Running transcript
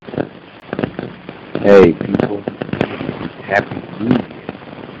Hey people, happy New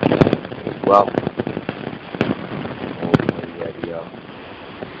Year. Welcome on Radio.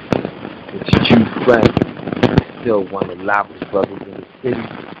 It's CHiLL, still one of the loudest brothers in the city.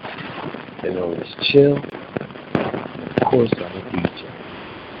 They're known as CHiLL. Of course, I'm a DJ.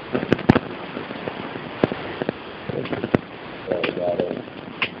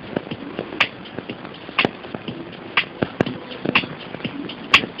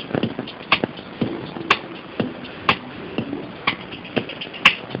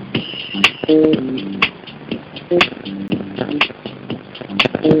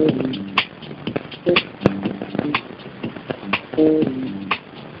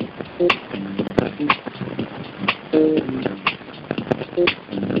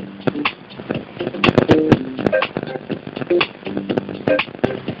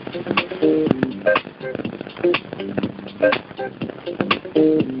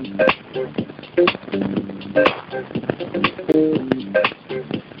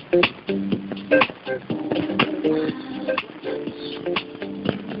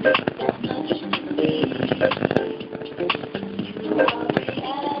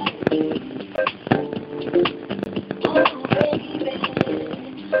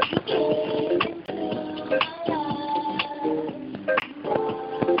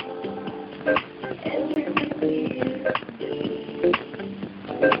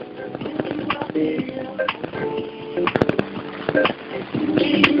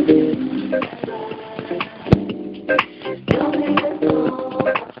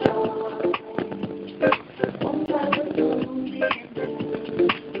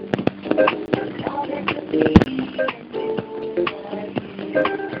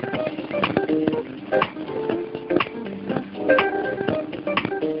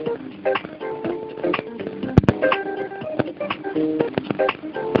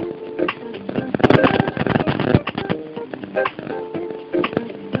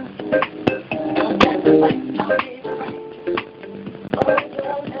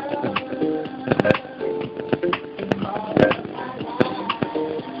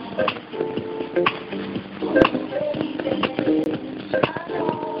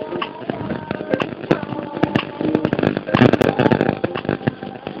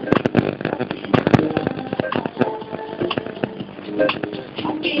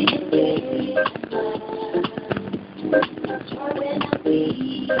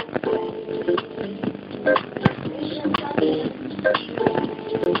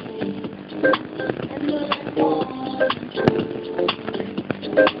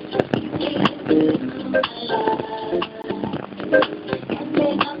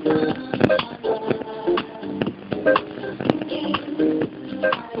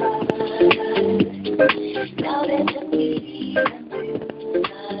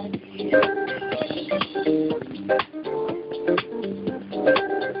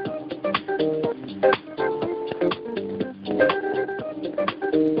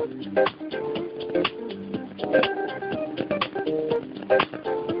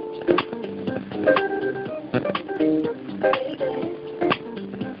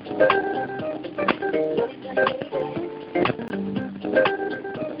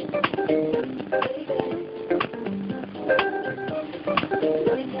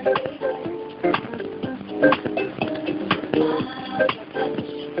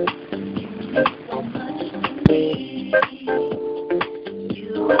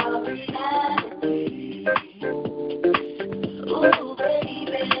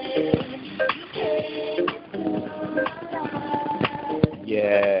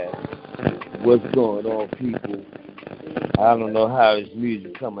 What's going on, people? I don't know how his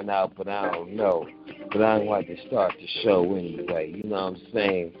music coming out, but I don't know. But I like to start the show anyway. You know what I'm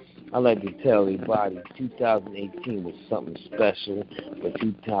saying? I like to tell everybody 2018 was something special, but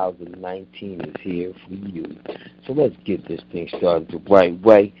 2019 is here for you. So let's get this thing started the right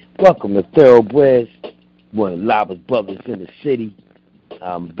way. Welcome to THoRoughBred, one of the loudest brothers in the city.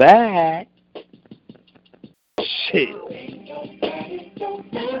 I'm back. Shit.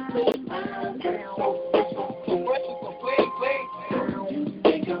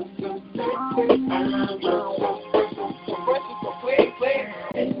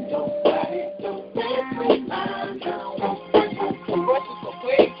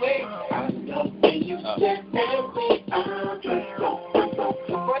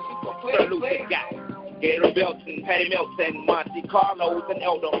 Gator belts and patty melts and Monte Carlos and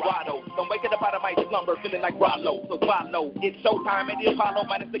El Dorado. So I'm waking up out of my slumber, feeling like Rollo. So follow, it's showtime at the Apollo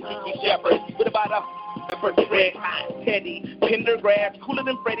minus the Kiki Shepherd. With about a pepper, Greg, Teddy, Pendergrass, cooler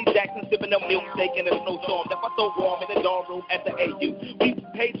than Freddie Jackson, sipping a milkshake in a snowstorm. That was so warm in the dorm room at the AU. We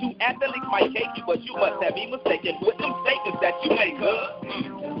paid you athletes might cake you, but you must have been mistaken with them statements that you make,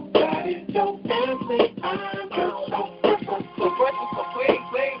 Nobody don't dance me, I'm just so fresh and so clean,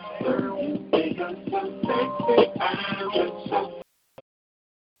 clean. You think I'm so sexy, I'm just so.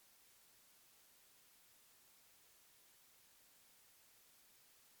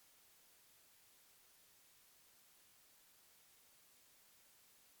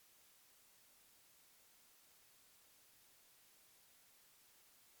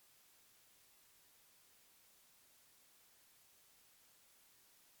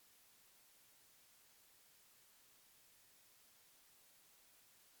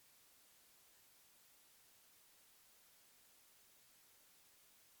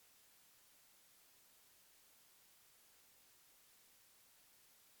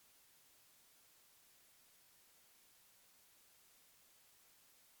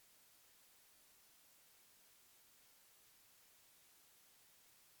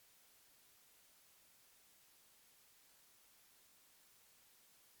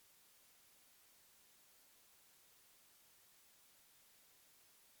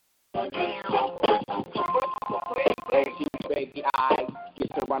 Baby, I get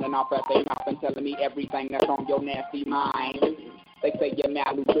to running off at their mouth and telling me everything that's on your nasty mind. They say you're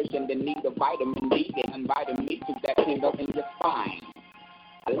malnutrition, then need a vitamin D, and inviting me to that tingle in your spine.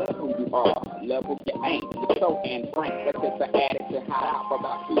 I love who you are, love who you ain't. You're so and frank, but it's an addict to hide out for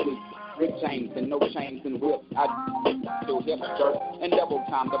about 2 weeks. Rick James and no chains and whips. I do hip jerk and double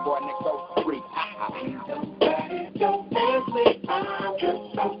time. The boy next door freak. Nobody don't dance me. I'm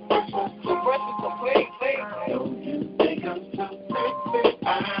just so fresh and so clean, clean. Don't you think I'm so sexy?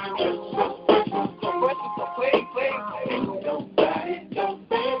 I'm just so fresh and so clean, clean. Ain't nobody don't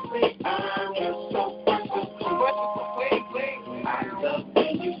dance me. I'm just so fresh and so clean, clean. I love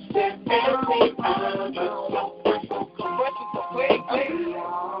when you sit and me. I'm just so fresh and so clean, clean.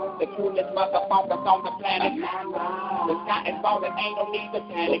 The coolest motherfuckers on the planet. The sky is falling, ain't no need to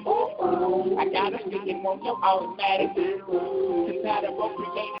panic. I got a speaking on your automatic. Compatible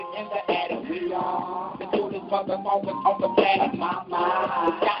created in the attic. The coolest motherfuckers on the planet.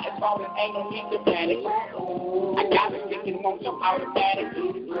 The sky is falling, ain't no need to panic. I got a speaking on your automatic.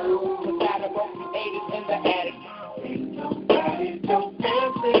 Compatible created in the attic. Ain't nobody don't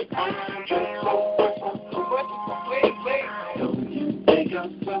dance it. I'm just so fresh and so clean, clean. Don't you think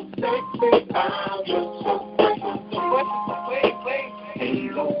I'm so sexy? I'm just so fresh and so clean, clean.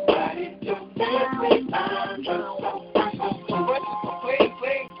 Ain't nobody don't dance me. I'm just so fresh and so clean,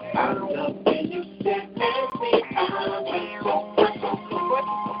 clean. I love when you sit and me. I'm just so fresh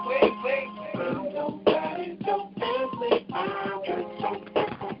and so clean, clean. Ain't nobody don't dance me. I'm just so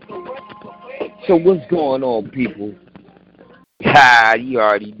fresh and so clean. So what's going on, people? Ha, you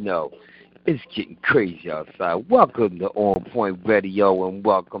already know. It's getting crazy outside. Welcome to On Point Radio, and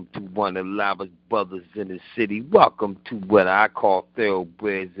welcome to one of the loudest brothers in the city. Welcome to what I call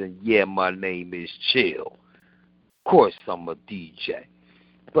THoRoughBreds, and yeah, my name is CHiLL. Of course, I'm a DJ.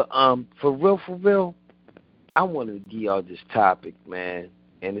 But for real, I wanted to give y'all this topic, man,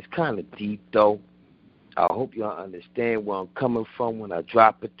 and it's kind of deep, though. I hope y'all understand where I'm coming from when I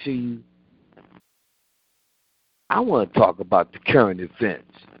drop it to you. I want to talk about the current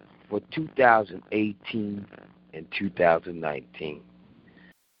events for 2018 and 2019.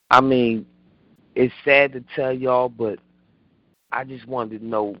 I mean, it's sad to tell y'all, but I just wanted to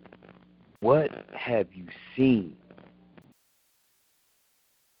know, what have you seen?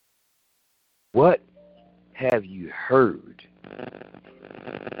 What have you heard?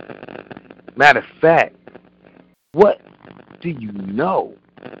 Matter of fact, what do you know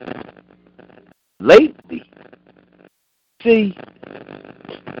lately? See,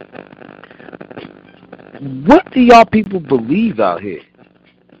 what do y'all people believe out here?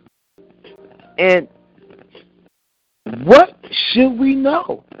 And what should we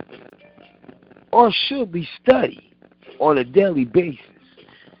know? Or should we study on a daily basis?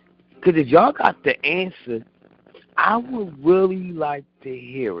 Because if y'all got the answer, I would really like to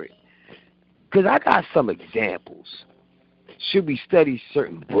hear it. Because I got some examples. Should we study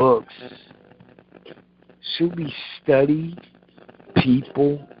certain books? Should we study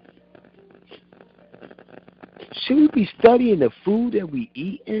people? Should we be studying the food that we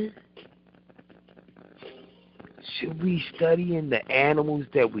eating? Should we studying the animals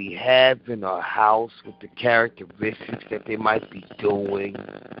that we have in our house with the characteristics that they might be doing?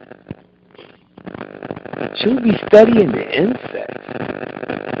 Should we be studying the insects?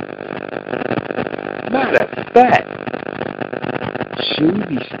 Matter of fact, should we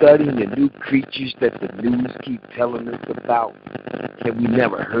be studying the new creatures that the news keep telling us about that we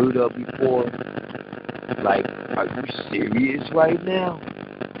never heard of before? Like, are you serious right now?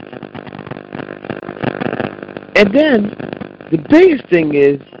 And then, the biggest thing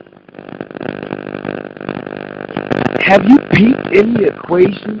is, have you peeped any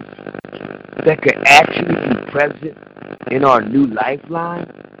equations that could actually be present in our new lifeline?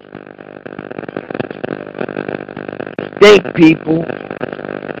 Think, people.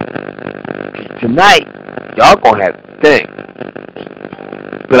 Tonight, y'all gonna have to think.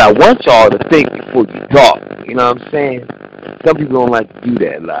 But I want y'all to think before you talk. You know what I'm saying? Some people don't like to do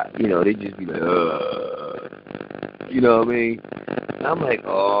that a lot. You know, they just be like, you know what I mean? And I'm like,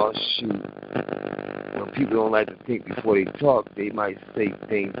 oh, shoot. When people don't like to think before they talk, they might say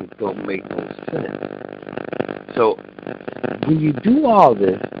things that don't make no sense. So, when you do all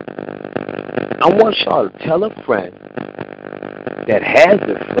this, I want y'all to tell a friend that has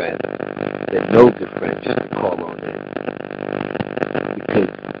a friend that knows a friend just to call on in. Because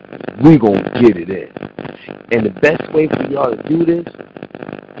we're going to get it in. And the best way for y'all to do this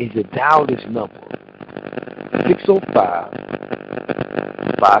is to dial this number,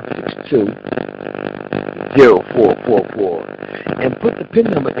 605-562-0444, and put the PIN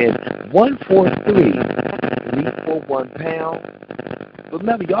number in 143-341#.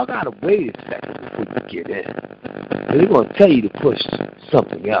 Remember, y'all got to wait a second before you get in. They're going to tell you to push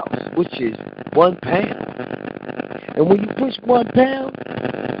something else, which is £1. And when you push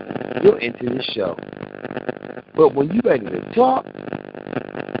 £1, you'll enter the show. But when you're ready to talk,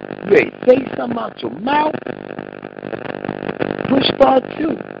 you ready to say something out your mouth, push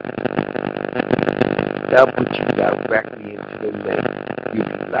 *2. That'll put you directly into the link. You'll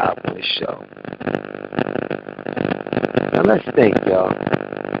be live on the show. Now let's think, y'all.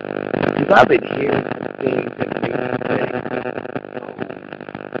 Because I've been hearing some things that make me think, oh,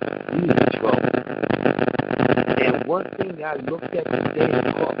 we in trouble. And one thing I looked at today that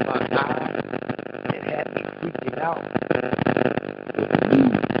caught my eye and had me freaking out was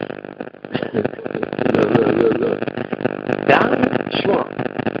news. Look. Donald Trump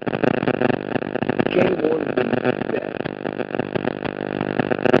came on the news today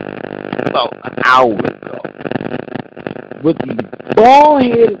about an hour ago with these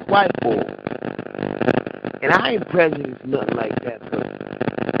bald-headed white boys. And I ain't prejudice nothing like that, but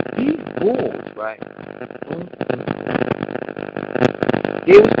these bulls, right?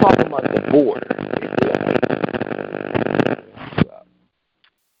 They was talking about the border.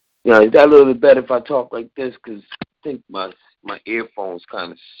 You know, is that a little bit better if I talk like this? Because I think my earphones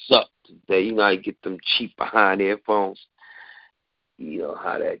kind of suck today. You know how you get them cheap behind earphones? You know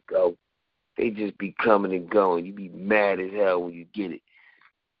how that go. They just be coming and going. You be mad as hell when you get it.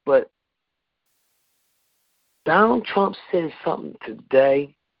 But Donald Trump said something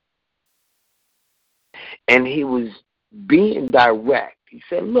today, and he was being direct. He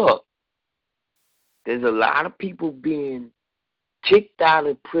said, look, there's a lot of people being kicked out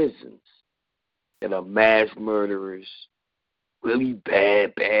of prisons that are mass murderers, really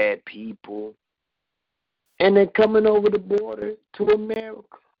bad people, and they're coming over the border to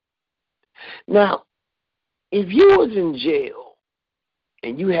America. Now, if you was in jail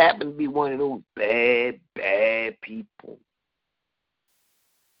and you happen to be one of those bad people,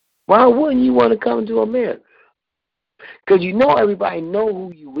 why wouldn't you want to come to America? Because you know everybody know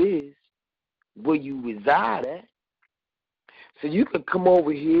who you is, where you reside at. So you could come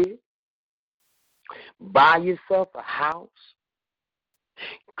over here, buy yourself a house,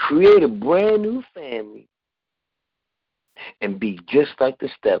 create a brand new family, and be just like the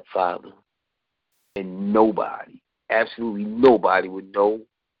stepfather. And nobody, absolutely nobody would know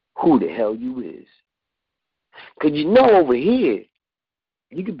who the hell you is. Because you know over here,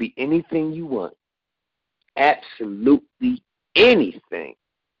 you could be anything you want. Absolutely anything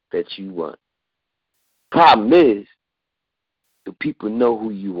that you want. Problem is, do people know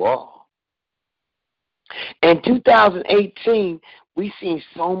who you are? In 2018, we seen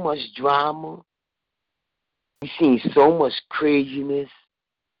so much drama. We seen so much craziness.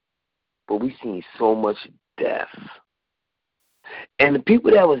 But we seen so much death. And the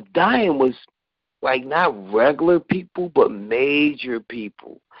people that was dying was like not regular people, but major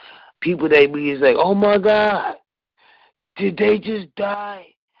people. People that we just like, oh my God, did they just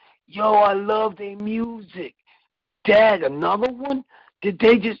die? Yo, I love their music. Dad, another one? Did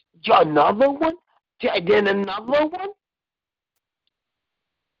they just, another one? Then another one?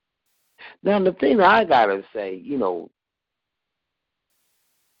 Now, the thing that I got to say, you know,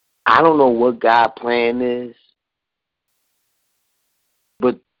 I don't know what God's plan is,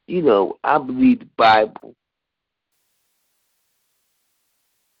 but, I believe the Bible.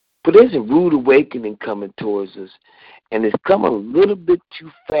 But there's a rude awakening coming towards us, and it's coming a little bit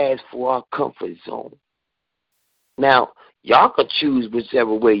too fast for our comfort zone. Now, y'all can choose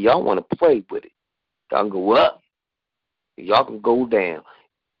whichever way y'all want to play with it. Y'all can go up, y'all can go down.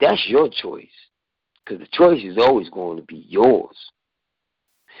 That's your choice, because the choice is always going to be yours.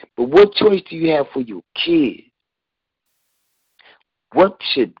 But what choice do you have for your kids? What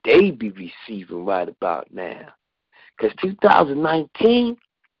should they be receiving right about now? Because 2019,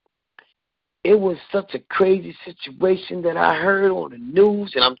 it was such a crazy situation that I heard on the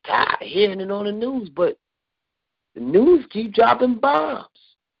news, and I'm tired of hearing it on the news, but the news keep dropping bombs,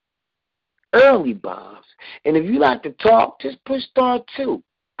 early bombs. And if you like to talk, just push *2.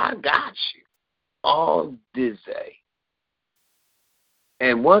 I got you all this day.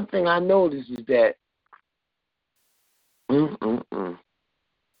 And one thing I noticed is that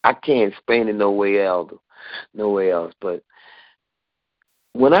I can't explain it no way else. But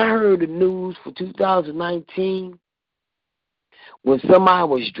when I heard the news for 2019, when somebody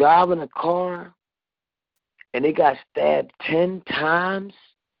was driving a car and they got stabbed 10 times,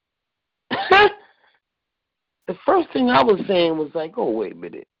 the first thing I was saying was like, oh, wait a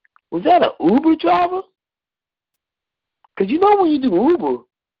minute. Was that an Uber driver? Because when you do Uber,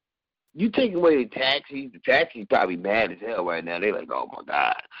 you take away the taxis. The taxis probably mad as hell right now. They're like, oh, my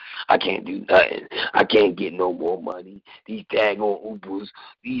God, I can't do nothing. I can't get no more money. These daggone Ubers,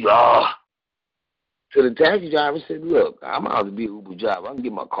 these are. So the taxi driver said, look, I'm out to be an Uber driver. I can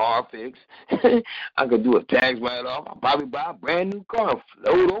get my car fixed. I can do a tax write-off. I'll probably buy a brand-new car and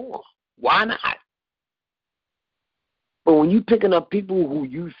float on. Why not? But when you picking up people who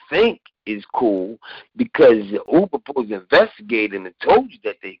you think is cool because the Uber was investigating and told you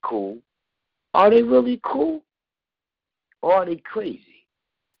that they cool, are they really cool? Or are they crazy?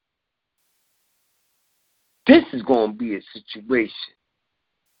 This is going to be a situation.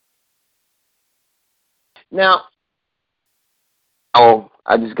 Now,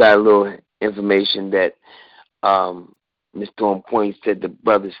 I just got a little information that Mr. On Point said the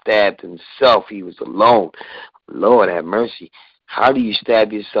brother stabbed himself. He was alone. Lord have mercy. How do you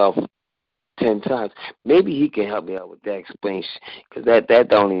stab yourself 10 times? Maybe he can help me out with that explanation, because that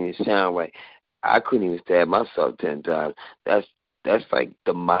don't even sound right. I couldn't even stab myself 10 times. That's like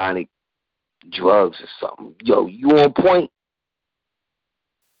demonic drugs or something. Yo, you on point?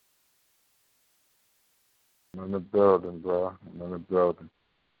 I'm in the building, bro. I'm in the building.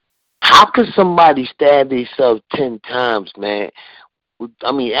 How could somebody stab themselves 10 times, man?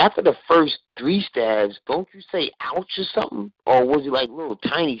 I mean, after the first 3 stabs, don't you say ouch or something? Or was it like little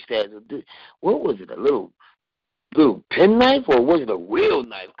tiny stabs? What was it, a little penknife, or was it a real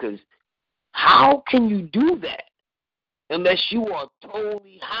knife? Because how can you do that unless you are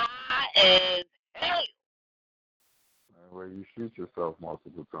totally high as hell? Where you shoot yourself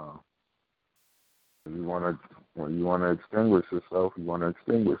multiple times. When you want to extinguish yourself, you want to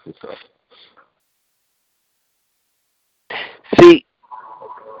extinguish yourself. See,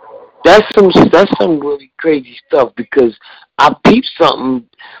 that's some really crazy stuff, because I peeped something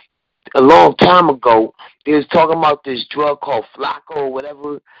a long time ago. They was talking about this drug called Flacco or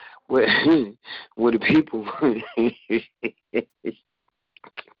whatever, where the people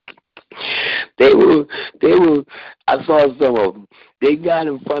they were. I saw some of them. They got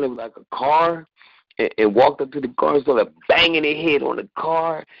in front of like a car and walked up to the car and started banging their head on the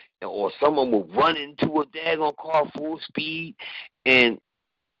car, or someone would run into a daggone car full speed, and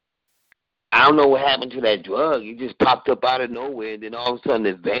I don't know what happened to that drug. It just popped up out of nowhere, and then all of a sudden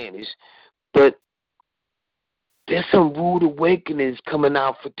it vanished. But there's some rude awakenings coming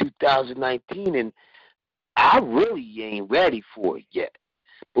out for 2019, and I really ain't ready for it yet.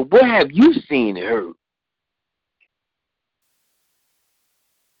 But what have you seen and heard?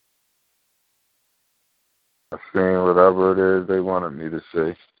 I seen whatever it is they wanted me to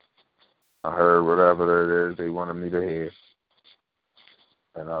see. I heard whatever it is they wanted me to hear.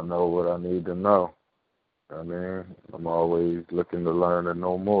 And I know what I need to know. I mean, I'm always looking to learn and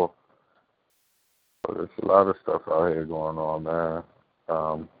know more. But there's a lot of stuff out here going on, man.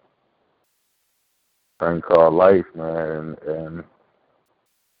 Thing called life, man, and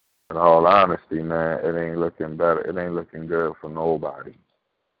in all honesty, man, it ain't looking better. It ain't looking good for nobody.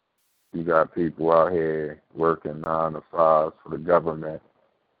 You got people out here working 9 to 5 for the government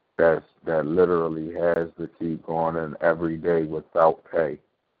that literally has to keep going in every day without pay.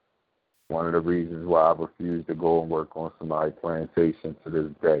 One of the reasons why I refuse to go and work on somebody's plantation to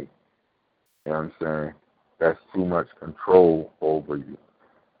this day. You know what I'm saying? That's too much control over you.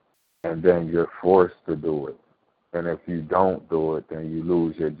 and then you're forced to do it. And if you don't do it, then you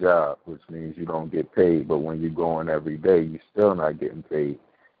lose your job, which means you don't get paid. But when you go in every day, you're still not getting paid.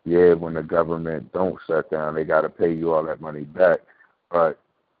 Yeah, when the government don't shut down, they got to pay you all that money back. But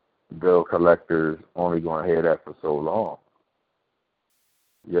bill collectors only going to hear that for so long.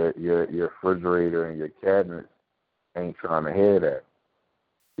 Your refrigerator and your cabinets ain't trying to hear that.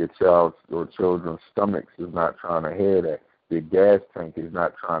 Your children's stomachs is not trying to hear that. Your gas tank is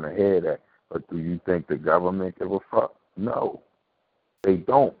not trying to hear that. But do you think the government give a fuck? No. They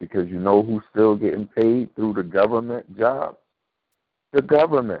don't, because you know who's still getting paid through the government job? The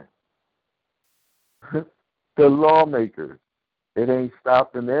government. The lawmakers. It ain't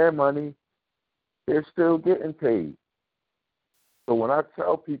stopping their money. They're still getting paid. So when I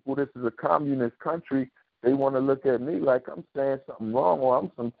tell people this is a communist country, they want to look at me like I'm saying something wrong or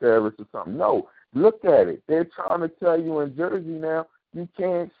I'm some terrorist or something. No, look at it. They're trying to tell you in Jersey now you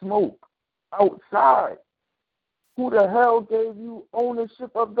can't smoke outside. Who the hell gave you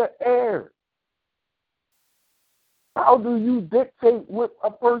ownership of the air? How do you dictate what a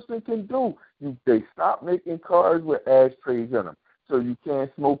person can do? They stop making cars with ashtrays in them, so you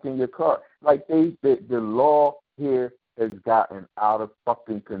can't smoke in your car. Like the law here has gotten out of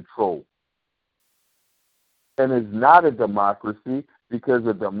fucking control. And it's not a democracy, because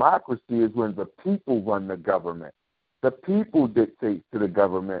a democracy is when the people run the government. The people dictate to the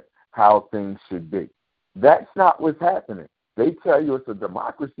government how things should be. That's not what's happening. They tell you it's a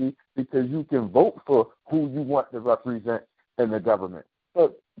democracy because you can vote for who you want to represent in the government.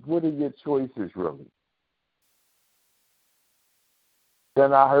 But what are your choices, really?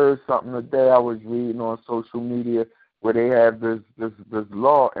 Then I heard something today I was reading on social media where they have this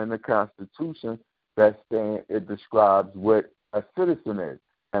law in the Constitution that's saying it describes what a citizen is.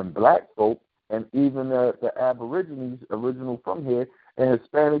 And black folk and even the Aborigines, original from here, and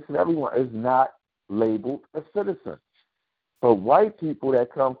Hispanics and everyone is not labeled a citizen. But white people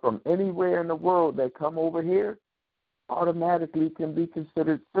that come from anywhere in the world that come over here automatically can be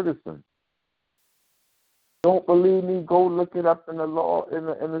considered citizens. Don't believe me? Go look it up in the law, in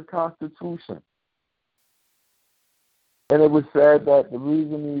the Constitution. And it was said that the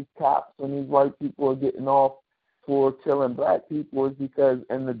reason these cops and these white people are getting off for killing black people is because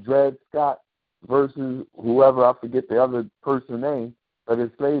in the Dred Scott versus whoever, I forget the other person's name, but his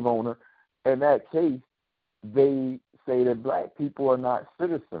slave owner, in that case, they say that black people are not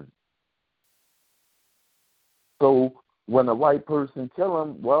citizens. So when a white person kill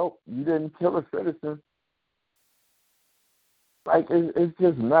him, well, you didn't kill a citizen. Like, it's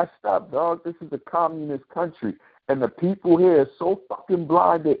just messed up, dog. This is a communist country. And the people here are so fucking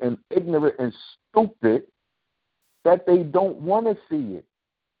blinded and ignorant and stupid that they don't want to see it.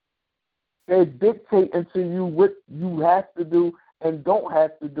 They're dictating to you what you have to do and don't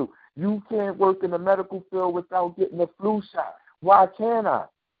have to do. You can't work in the medical field without getting a flu shot. Why can't I?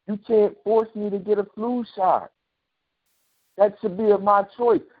 You can't force me to get a flu shot. That should be of my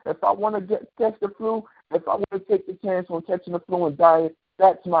choice. If I want to catch the flu, if I want to take the chance on catching the flu and dying,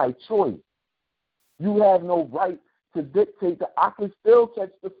 that's my choice. You have no right to dictate that I can still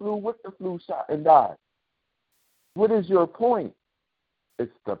catch the flu with the flu shot and die. What is your point?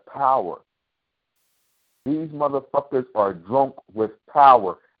 It's the power. These motherfuckers are drunk with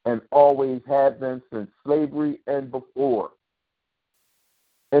power and always have been since slavery and before.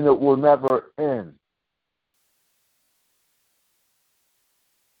 And it will never end.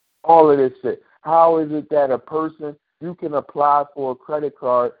 All of this shit. How is it that a person, you can apply for a credit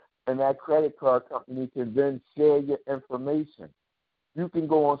card and that credit card company can then share your information? You can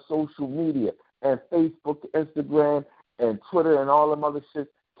go on social media and Facebook, Instagram, and Twitter and all them other shit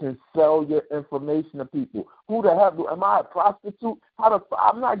can sell your information to people. Who the hell? Am I a prostitute?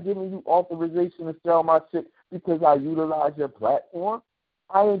 I'm not giving you authorization to sell my shit because I utilize your platform.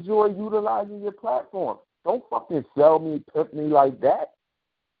 I enjoy utilizing your platform. Don't fucking sell me, pimp me like that.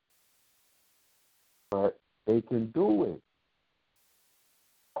 But they can do it.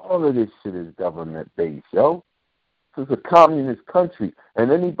 All of this shit is government-based, yo. This is a communist country,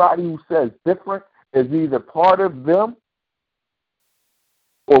 and anybody who says different is either part of them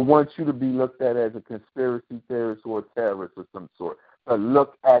or wants you to be looked at as a conspiracy theorist or a terrorist of some sort. But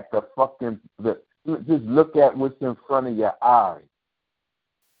look at just look at what's in front of your eyes.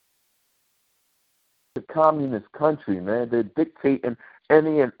 It's a communist country, man. They're dictating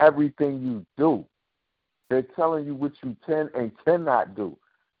any and everything you do. They're telling you what you can and cannot do.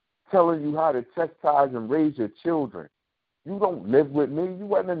 Telling you how to chastise and raise your children. You don't live with me. You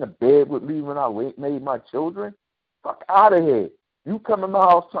wasn't in the bed with me when I made my children. Fuck out of here. You come in my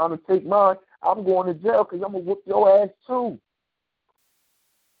house trying to take mine, I'm going to jail because I'm going to whoop your ass too.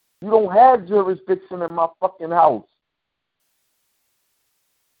 You don't have jurisdiction in my fucking house.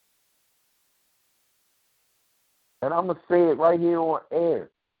 And I'm going to say it right here on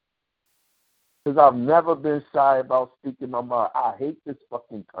air. Because I've never been shy about speaking my mind. I hate this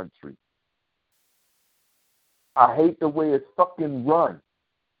fucking country. I hate the way it's fucking run.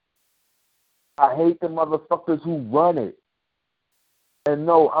 I hate the motherfuckers who run it. And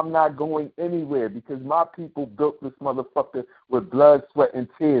no, I'm not going anywhere because my people built this motherfucker with blood, sweat, and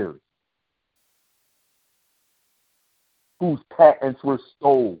tears. Whose patents were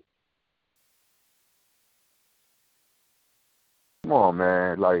stolen. Come on,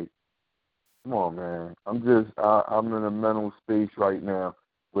 man. Come on, man. I'm in a mental space right now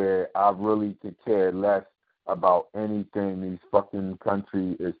where I really could care less about anything these fucking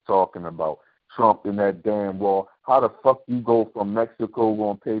country is talking about. Trump and that damn wall. How the fuck you go from Mexico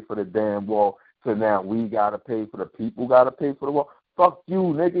going to pay for the damn wall to now we got to pay for the people got to pay for the wall? Fuck you,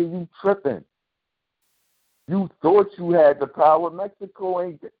 nigga. You tripping. You thought you had the power. Mexico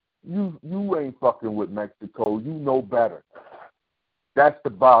ain't. You ain't fucking with Mexico. You know better. That's the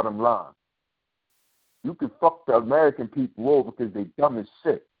bottom line. You can fuck the American people over because they dumb as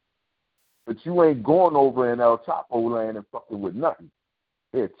shit. But you ain't going over in El Chapo land and fucking with nothing.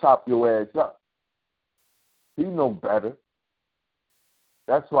 He'll chop your ass up. He know better.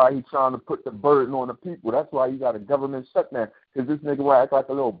 That's why he's trying to put the burden on the people. That's why you got a government shutdown. Because this nigga will act like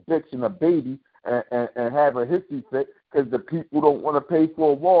a little bitch and a baby and have a hissy fit because the people don't want to pay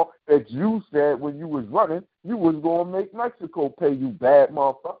for a wall that you said when you was running you was going to make Mexico pay, you bad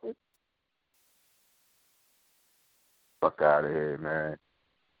motherfucker. Fuck out of here, man.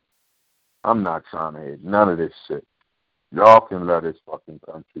 I'm not trying to hear none of this shit. Y'all can love this fucking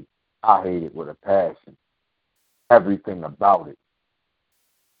country. I hate it with a passion. Everything about it.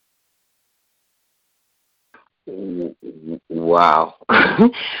 Wow.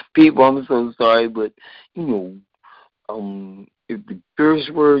 People, I'm so sorry, but, if the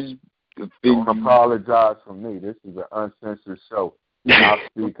first words... Don't apologize for me. This is an uncensored show. I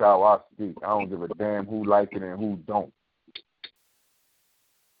speak how I speak. I don't give a damn who like it and who don't.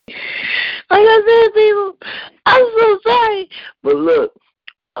 Like I said, people, I'm so sorry. But look,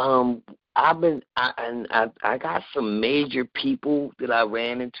 I got some major people that I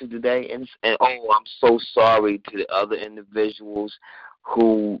ran into today, and I'm so sorry to the other individuals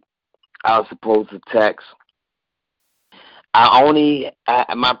who I was supposed to text.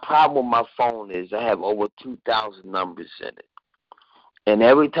 My problem with my phone is I have over 2,000 numbers in it, and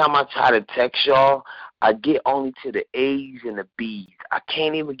every time I try to text y'all, I get only to the A's and the B's. I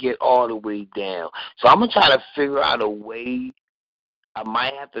can't even get all the way down. So I'm gonna try to figure out a way. I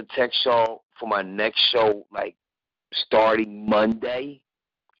might have to text y'all for my next show, like starting Monday,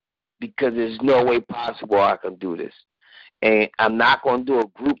 because there's no way possible I can do this. And I'm not going to do a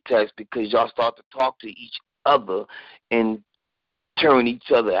group text because y'all start to talk to each other and turn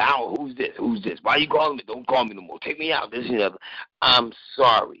each other out. Who's this? Who's this? Why are you calling me? Don't call me no more. Take me out. This and the other. I'm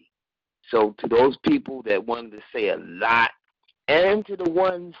sorry. So to those people that wanted to say a lot, and to the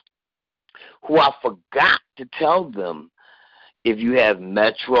ones who I forgot to tell them, if you have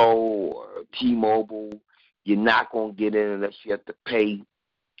Metro or T-Mobile, you're not going to get in unless you have to pay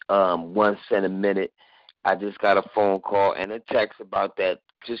 1 cent a minute. I just got a phone call and a text about that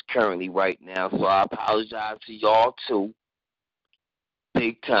just currently right now, so I apologize to y'all too,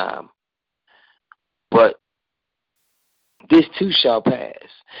 big time. But this too shall pass.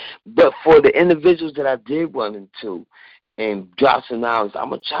 But for the individuals that I did run into and drop some knowledge, I'm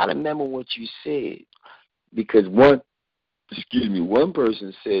going to try to remember what you said, because one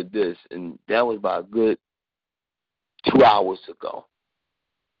person said this, and that was about a good 2 hours ago.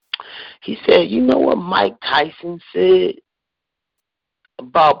 He said, you know what Mike Tyson said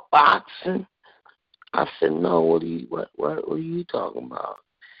about boxing? I said, no, what are you talking about?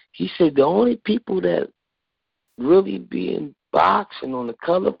 He said, the only people that really be in boxing on the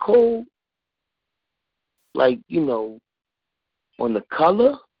color code, like, on the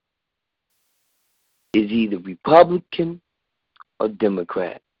color, is either Republican or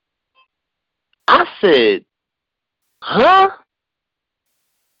Democrat. I said, huh?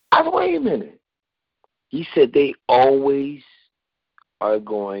 I said, wait a minute. He said they always are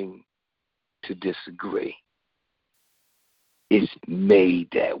going to disagree. It's made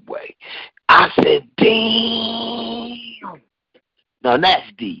that way. I said, damn. Now that's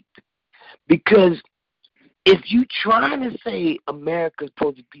deep. Because if you trying to say America's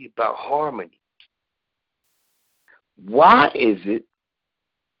supposed to be about harmony, why is it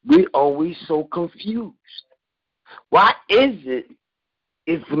we're always so confused? Why is it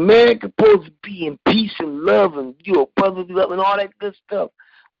if America's supposed to be in peace and love and brotherly love and all that good stuff,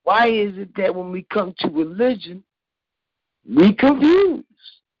 Why is it that when we come to religion, we confused?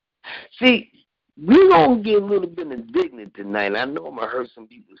 See, we're going to get a little bit indignant tonight. I know I'm going to hurt some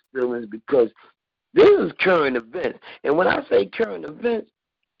people's feelings because this is current events. And when I say current events,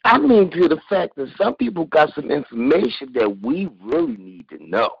 I mean to the fact that some people got some information that we really need to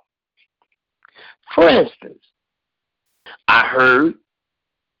know. For instance, I heard,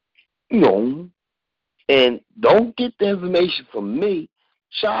 and don't get the information from me.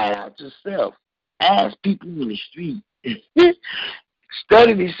 Try it out yourself. Ask people in the street.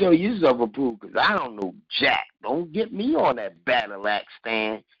 Study to show yourself approved, because I don't know jack. Don't get me on that battle axe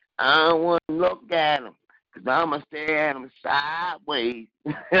stand. I don't want to look at him, because I'm going to stare at him sideways.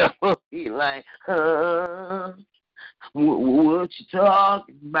 He like, what you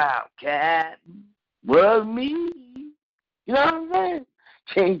talking about, cat? Was me. You know what I'm saying?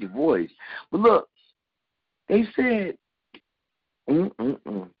 Change your voice. But look, they said,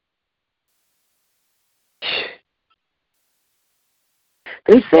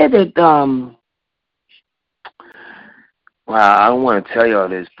 They said that, I don't want to tell y'all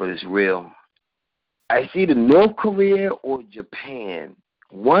this, but it's real. I see the North Korea or Japan,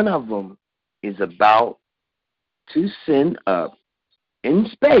 one of them is about to send up in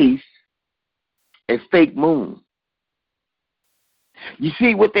space a fake moon. You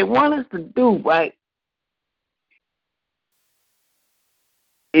see, what they want us to do, right,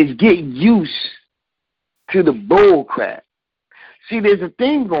 is get used to the bull crap. See, there's a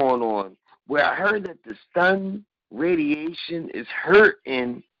thing going on where I heard that the sun radiation is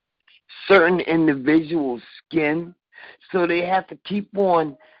hurting certain individuals' skin, so they have to keep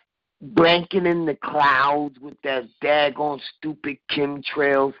on blanketing the clouds with that daggone stupid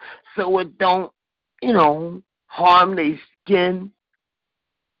chemtrails so it don't, harm their skin.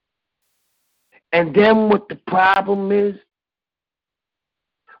 And then what the problem is,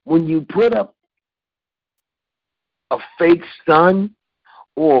 when you put up a fake sun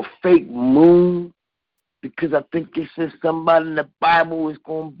or a fake moon, because I think it says somebody in the Bible is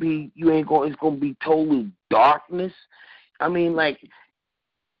going to be, it's going to be total darkness. I mean, like,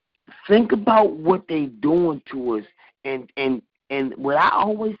 think about what they doing to us. And what I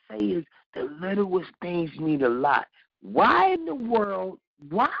always say is the littlest things mean a lot. Why in the world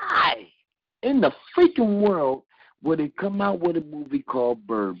freaking world would they come out with a movie called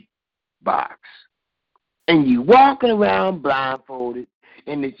Bird Box? And you walking around blindfolded,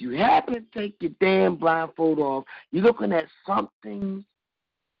 and if you happen to take your damn blindfold off, you're looking at something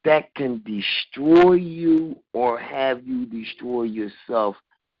that can destroy you or have you destroy yourself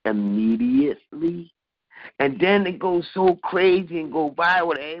immediately. And then it goes so crazy and go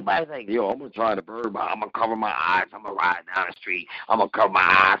viral. Everybody's like, yo, I'm going to try the Bird Box. I'm going to cover my eyes. I'm going to ride down the street. I'm going to cover my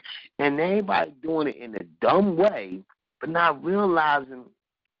eyes. And everybody's doing it in a dumb way, but not realizing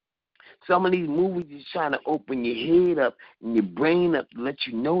some of these movies is trying to open your head up and your brain up to let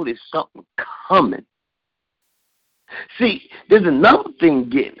you know there's something coming. See, there's another thing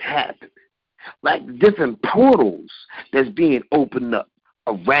getting happening, like different portals that's being opened up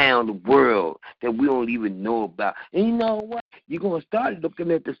around the world that we don't even know about. And you know what? You're going to start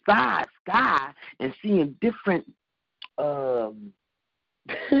looking at the sky and seeing different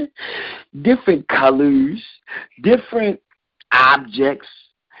different colors, different objects,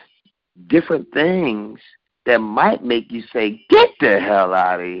 different things that might make you say, get the hell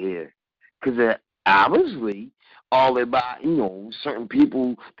out of here. Because obviously, all about, certain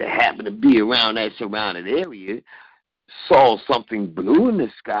people that happen to be around that surrounded area saw something blue in the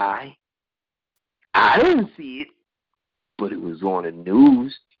sky. I didn't see it, but it was on the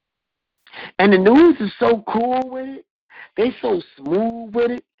news. And the news is so cool with it. They so smooth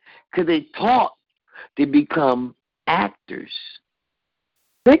with it because they talk to become actors.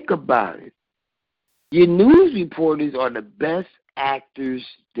 Think about it. Your news reporters are the best actors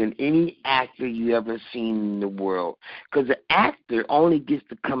than any actor you ever seen in the world. Because an actor only gets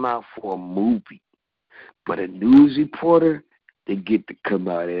to come out for a movie. But a news reporter, they get to come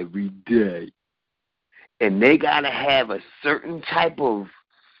out every day. And they got to have a certain type of,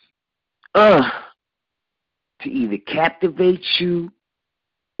 to either captivate you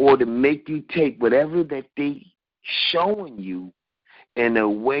or to make you take whatever that they showing you in a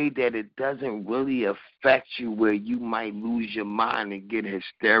way that it doesn't really affect you, where you might lose your mind and get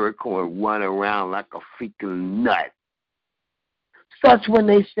hysterical and run around like a freaking nut. Such when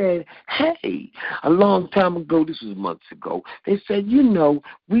they said, hey, a long time ago, this was months ago, they said,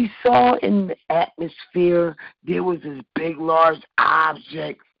 we saw in the atmosphere there was this big, large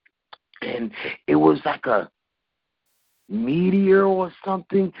object, and it was like a meteor or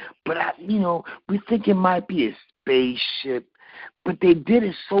something, but we think it might be a spaceship. But they did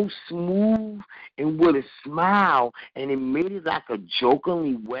it so smooth and with a smile, and it made it like a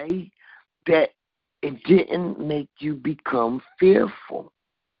jokingly way that it didn't make you become fearful.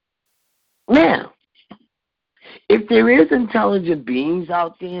 Now, if there is intelligent beings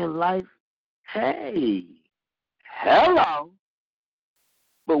out there in life, hey, hello.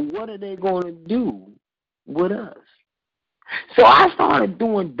 But what are they going to do with us? So I started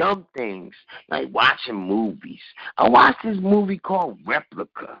doing dumb things, like watching movies. I watched this movie called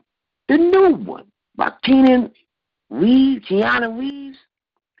Replica, the new one, by Keanu Reeves.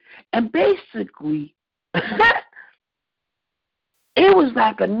 And basically, it was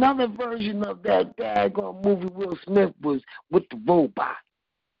like another version of that daggone movie Will Smith was with the robot.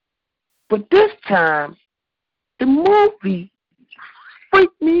 But this time, the movie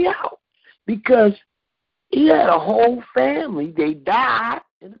freaked me out because he had a whole family. They died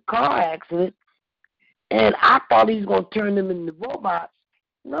in a car accident, and I thought he was going to turn them into robots.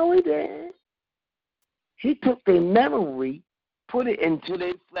 No, he didn't. He took their memory, put it into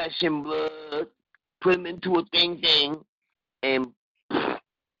their flesh and blood, put them into a thing, and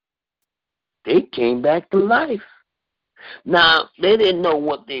they came back to life. Now, they didn't know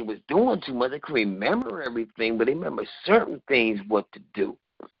what they was doing too much. They couldn't remember everything, but they remember certain things, what to do.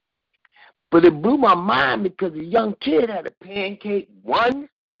 But it blew my mind because the young kid had one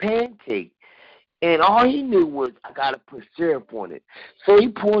pancake, and all he knew was, I got to put syrup on it. So he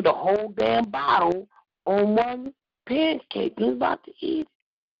poured the whole damn bottle on one pancake. He was about to eat it.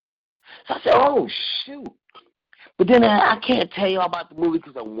 So I said, oh, shoot. But then I can't tell y'all about the movie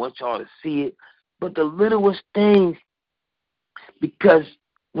because I want y'all to see it. But the littlest things, because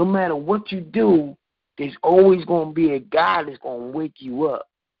no matter what you do, there's always going to be a guy that's going to wake you up.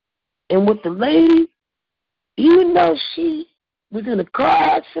 And with the lady, even though she was in a car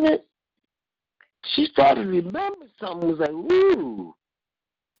accident, she started to remember something. Was like, ooh.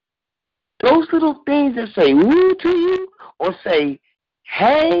 Those little things that say ooh to you, or say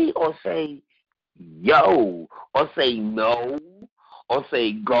hey, or say yo, or say no, or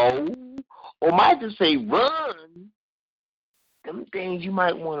say go, or might just say run, them things you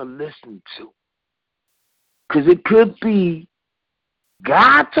might want to listen to. Because it could be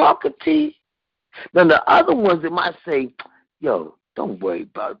God talking to you. Then the other ones that might say, yo, don't worry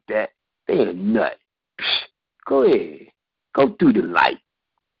about that. They a nut. Go ahead. Go through the light.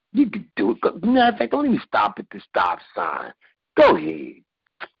 You can do it. Matter of fact, don't even stop at the stop sign. Go ahead.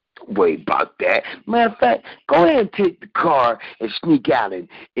 Don't worry about that. Matter of fact, go ahead and take the car and sneak out and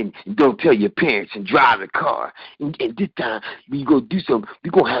don't tell your parents and drive the car. And this time, we go do some, we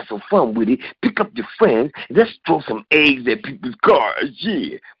going to have some fun with it. Pick up your friends and let's throw some eggs at people's cars,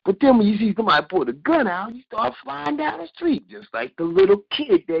 yeah. But then when you see somebody pull the gun out, you start flying down the street, just like the little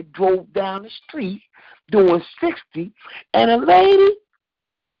kid that drove down the street doing 60, and a lady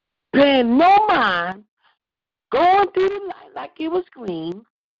paying no mind, going through the light like it was green,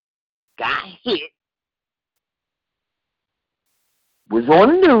 got hit, was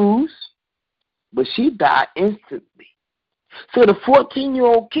on the news, but she died instantly. So the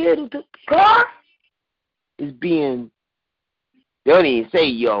 14-year-old kid who took the car is being, they don't even say,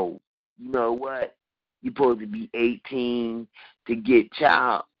 yo, you know what, you're supposed to be 18 to get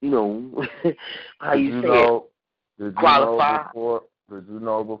child, how you say it, qualify. Did you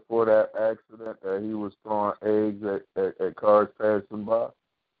know before that accident that he was throwing eggs at cars passing by?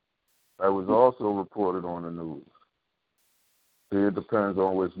 That was also reported on the news. See, it depends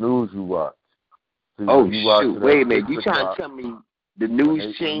on which news you watch. See, shoot, wait a minute. You trying to tell me the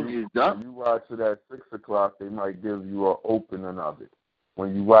news changes up? When you watch it at 6 o'clock, they might give you an opening of it.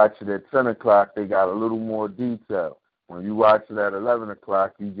 When you watch it at 10 o'clock, they got a little more detail. When you watch it at 11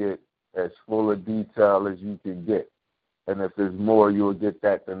 o'clock, you get as full of detail as you can get. And if there's more, you'll get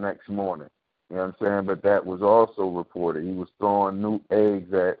that the next morning. You know what I'm saying? But that was also reported. He was throwing new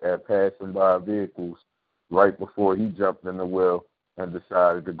eggs at passing by vehicles right before he jumped in the wheel and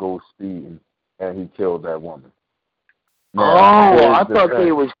decided to go speeding, and he killed that woman. Now, I thought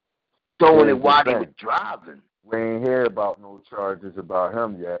they was throwing it while they were driving. We ain't hear about no charges about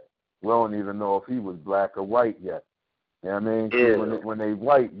him yet. We don't even know if he was black or white yet. You know what I mean? Yeah. When they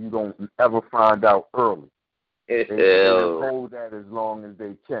white, you don't ever find out early. They hold that as long as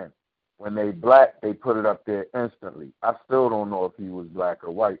they can. When they black, they put it up there instantly. I still don't know if he was black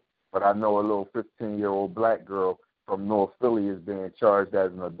or white, but I know a little 15-year-old black girl from North Philly is being charged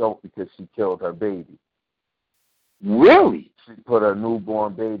as an adult because she killed her baby. Really? She put her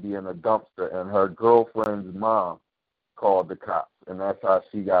newborn baby in a dumpster, and her girlfriend's mom called the cops, and that's how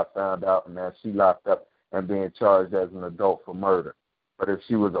she got found out, and now she locked up and being charged as an adult for murder. But if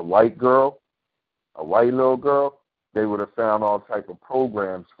she was a white girl, a white little girl, they would have found all type of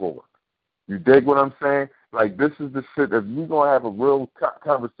programs for it. You dig what I'm saying? Like, this is the shit. If you're going to have a real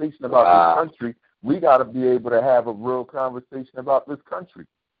conversation about this country, we got to be able to have a real conversation about this country.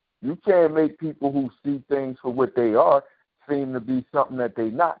 You can't make people who see things for what they are seem to be something that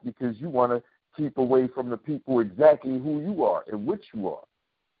they're not, because you want to keep away from the people exactly who you are and which you are.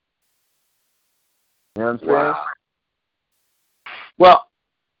 You know what I'm saying? Wow. Well,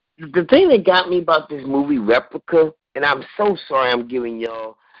 the thing that got me about this movie, Replica, and I'm so sorry I'm giving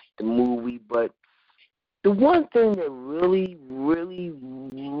y'all the movie, but the one thing that really, really,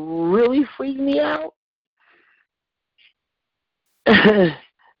 really freaked me out, the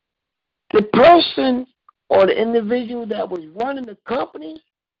person or the individual that was running the company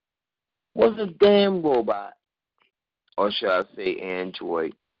was a damn robot, or should I say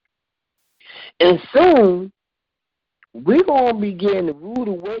android. And soon, we're going to begin the rude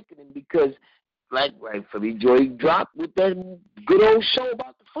awakening because, like Philly Joy dropped with that good old show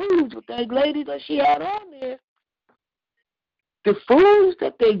about the foods with that lady that she had on there. The foods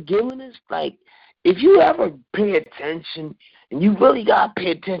that they're giving us, like, if you ever pay attention, and you really got to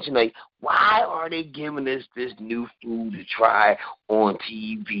pay attention, like, why are they giving us this new food to try on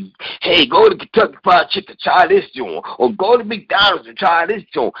TV? Hey, go to Kentucky Fried Chicken, try this joint. Or go to McDonald's and try this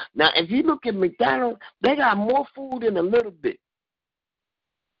joint. Now, if you look at McDonald's, they got more food in a little bit.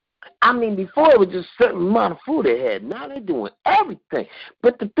 I mean, before it was just a certain amount of food they had. Now they're doing everything.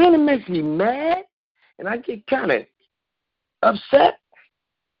 But the thing that makes me mad, and I get kind of upset,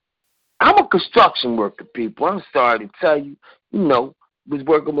 I'm a construction worker, people. I'm sorry to tell you, was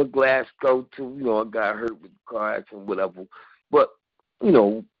working with Glasgow too, I got hurt with the car accident, whatever. But, I'm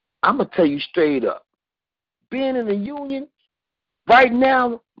going to tell you straight up. Being in the union, right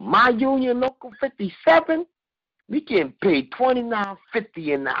now, my union, Local 57, we getting paid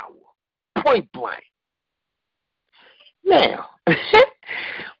 $29.50 an hour, point blank. Now,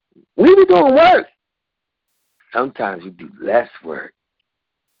 we be doing work. Sometimes we do less work.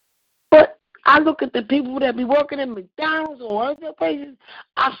 But I look at the people that be working at McDonald's or other places,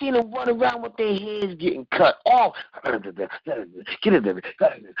 I see them run around with their heads getting cut off. And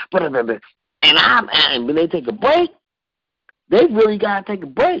when they take a break, they really got to take a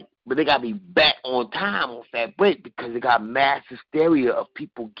break. But they got to be back on time off that break because they got mass hysteria of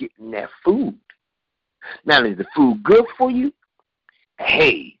people getting that food. Now, is the food good for you?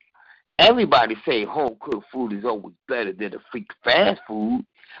 Hey, everybody say home-cooked food is always better than the freak fast food.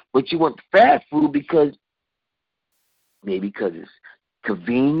 But you want the fast food because it's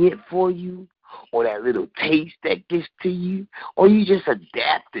convenient for you, or that little taste that gets to you, or you just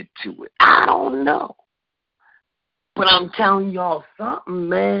adapted to it. I don't know. But I'm telling y'all something,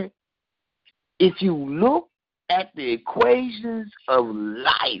 man. If you look at the equations of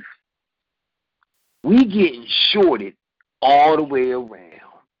life, we getting shorted all the way around.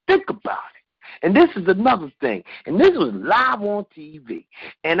 Think about it. And this is another thing. And this was live on TV.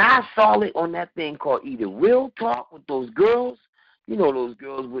 And I saw it on that thing called either Real Talk with those girls. You know those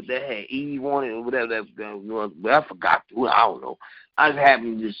girls with that had Eve on it or whatever that was. I forgot who. I don't know. I just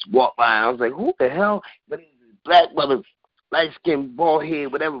happened to just walk by and I was like, who the hell? But it was this black brother, light-skinned, bald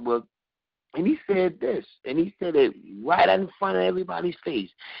head, whatever it was. And he said this. And he said it right in front of everybody's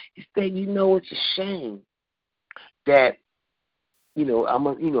face. He said, it's a shame that I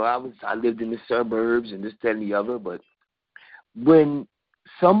lived in the suburbs and this, that, and the other, but when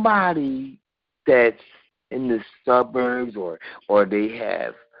somebody that's in the suburbs or they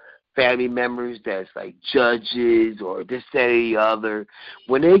have family members that's like judges or this, that, or the other,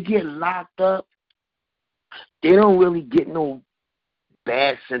 when they get locked up, they don't really get no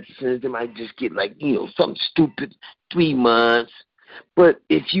bad sentences. They might just get something stupid, 3 months. But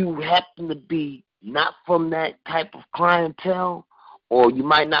if you happen to be not from that type of clientele, or you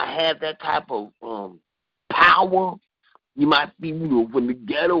might not have that type of power. You might be from the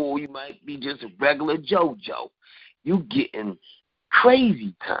ghetto, or you might be just a regular JoJo. You getting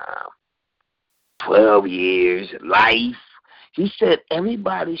crazy time. 12 years, life. He said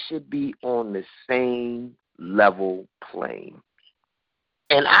everybody should be on the same level playing.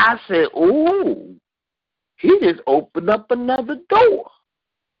 And I said, oh, he just opened up another door.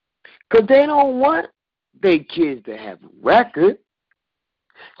 Because they don't want their kids to have a record.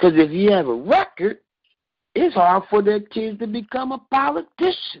 Because if you have a record, it's hard for their kids to become a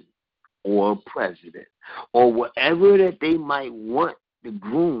politician or a president or whatever that they might want to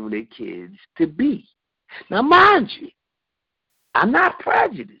groom their kids to be. Now, mind you, I'm not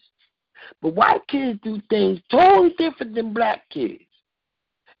prejudiced, but white kids do things totally different than black kids.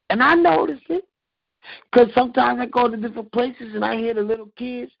 And I notice it because sometimes I go to different places and I hear the little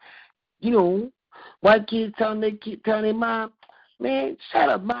kids, White kids telling their mom, man, shut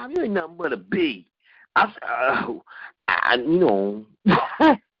up, mom, you ain't nothing but a B. I said, oh, I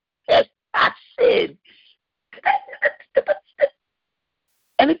said,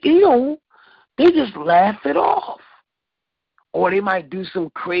 and they just laugh it off. Or they might do some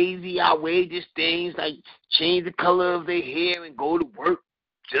crazy, outrageous things like change the color of their hair and go to work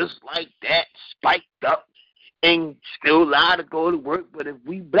just like that, spiked up, and still allowed to go to work. But if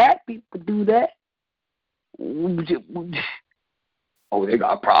we black people do that, they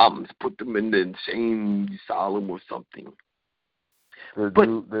got problems. Put them in the insane asylum or something.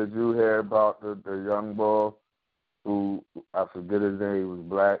 Did you hear about the young boy who, I forget his name, he was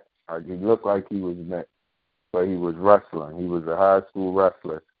black? He looked like he was mixed, but he was wrestling. He was a high school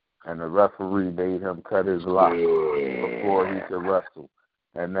wrestler, and the referee made him cut his lock before he could wrestle.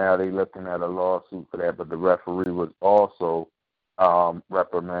 And now they're looking at a lawsuit for that, but the referee was also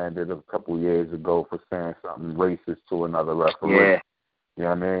reprimanded a couple years ago for saying something racist to another referee. Yeah. You know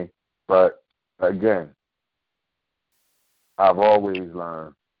what I mean? But, again, I've always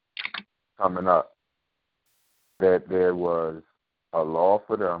learned coming up that there was a law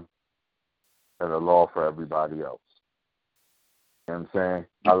for them and a law for everybody else. You know what I'm saying?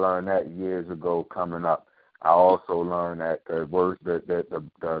 I learned that years ago coming up. I also learned that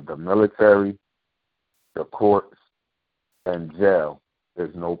the military, the courts, and jail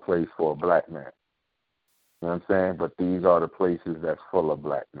is no place for a black man. You know what I'm saying? But these are the places that's full of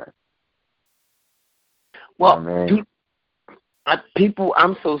black men. Well, you know what I mean? People,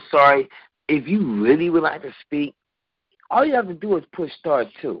 I'm so sorry. If you really would like to speak, all you have to do is push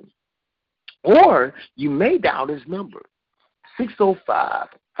 *2. Or you may dial this number,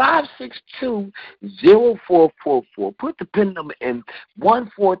 605-562-0444. Put the PIN number in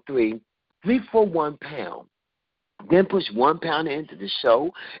 143-341#. Then push £1 into the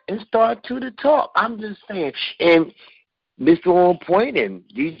show and *2 to talk. I'm just saying. And Mr. On Point and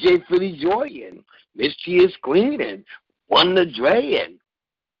DJ Philly Joy and Miss Tia Screen and Wonder Dre and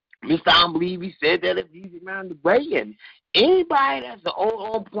Mr. I don't believe he said that if he's around the way. And anybody that's an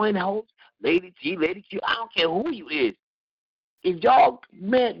old On Point host, Lady T, Lady Q, I don't care who you is. If y'all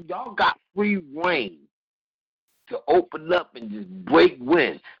got free reign to open up and just break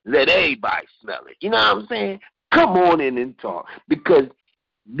wind, let everybody smell it. You know what I'm saying? Come on in and talk. Because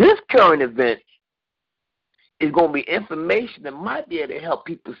this current event is going to be information that might be able to help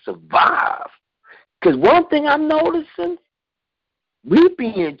people survive. Because one thing I'm noticing, we're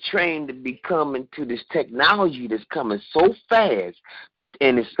being trained to become into this technology that's coming so fast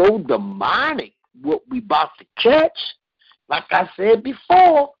and it's so demonic what we about to catch. Like I said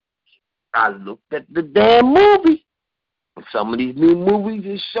before, I looked at the damn movie. Some of these new movies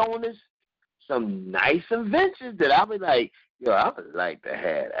is showing us some nice inventions that I was like, I would like to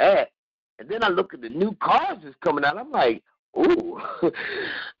have that. And then I look at the new cars that's coming out. I'm like, ooh.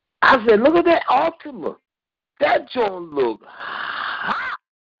 I said, look at that Altima. That joint look hot.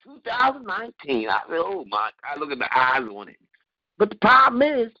 2019. I said, oh my God, look at the eyes on it. But the problem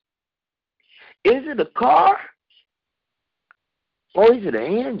is it a car or is it an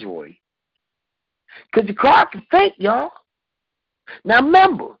Android? Because the car can think, y'all. Now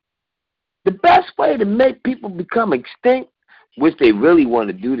remember, the best way to make people become extinct, which they really want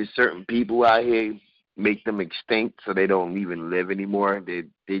to do to certain people out here, make them extinct so they don't even live anymore. They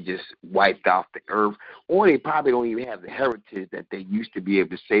just wiped off the earth. Or they probably don't even have the heritage that they used to be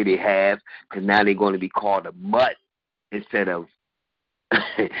able to say they have, because now they're going to be called a mutt instead of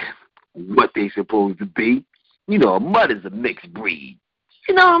what they supposed to be. You know, a mutt is a mixed breed.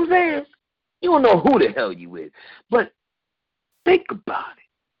 You know what I'm saying? You don't know who the hell you is. But think about it.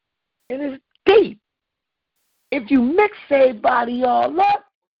 And it's deep. If you mix everybody all up,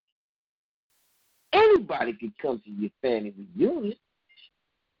 anybody can come to your family reunion,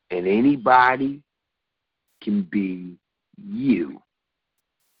 and anybody can be you,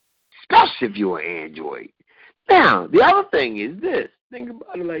 especially if you're an android. Now, the other thing is this. Think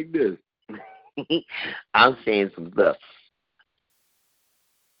about it like this. I'm saying some stuff.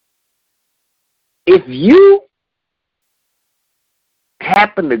 If you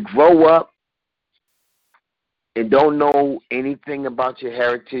happen to grow up and don't know anything about your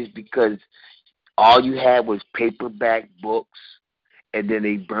heritage because all you had was paperback books, and then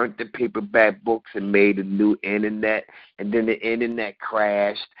they burnt the paperback books and made a new internet, and then the internet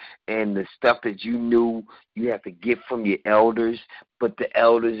crashed, and the stuff that you knew you have to get from your elders, but the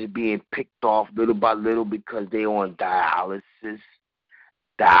elders are being picked off little by little because they're on dialysis.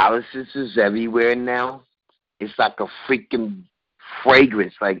 Dialysis is everywhere now. It's like a freaking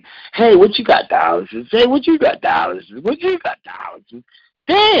fragrance. Like, hey, what you got dialysis? Hey, what you got dialysis? What you got dialysis?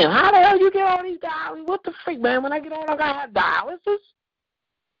 Damn, how the hell you get all these dialysis? What the freak, man? When I get on, I gotta have dialysis?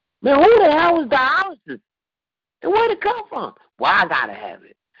 Man, who the hell is dialysis? And where'd it come from? Well, I gotta have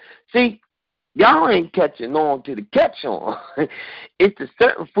it. See, y'all ain't catching on to the catch on. It's the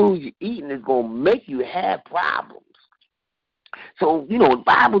certain foods you're eating that's gonna make you have problems. So, the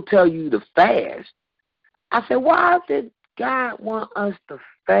Bible tells you to fast. I said, why did God want us to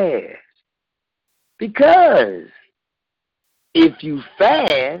fast? Because if you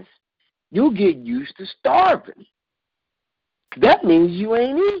fast, you'll get used to starving. That means you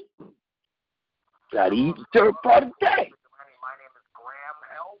ain't eating. Gotta eat the third part of the day.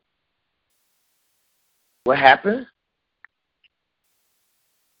 What happened?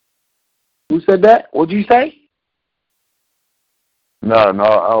 Who said that? What'd you say? No,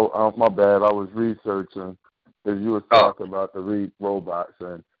 my bad. I was researching because you were talking about the robots,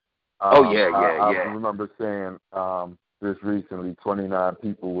 and I remember saying just recently 29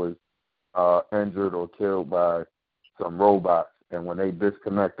 people was injured or killed by some robots, and when they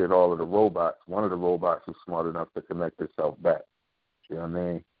disconnected all of the robots, one of the robots was smart enough to connect itself back. You know what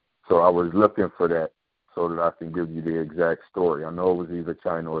I mean? So I was looking for that so that I can give you the exact story. I know it was either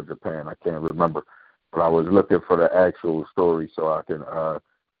China or Japan. I can't remember. But I was looking for the actual story so I can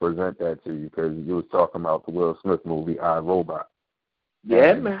present that to you because you was talking about the Will Smith movie, I, Robot.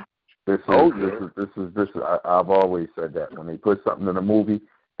 Yeah, man. I've always said that. When they put something in a movie,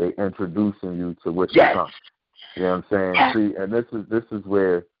 they introducing you to what's to come. You know what I'm saying? Yes. See, and this is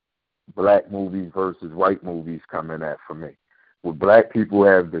where black movies versus white movies come in at for me. Where black people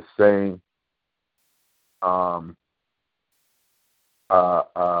have the same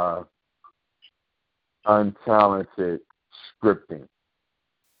untalented scripting.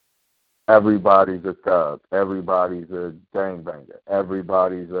 Everybody's a thug. Everybody's a gangbanger.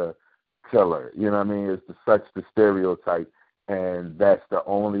 Everybody's a killer. You know what I mean? It's such the stereotype, and that's the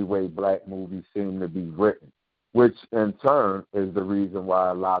only way black movies seem to be written, which in turn is the reason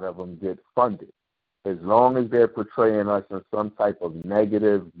why a lot of them get funded. As long as they're portraying us in some type of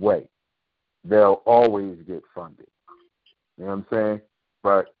negative way, they'll always get funded. You know what I'm saying?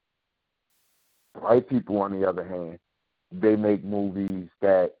 But white people, on the other hand, they make movies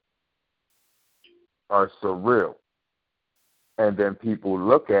that are surreal, and then people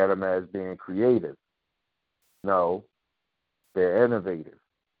look at them as being creative. No, they're innovative.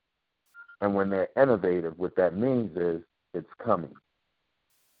 And when they're innovative, what that means is it's coming.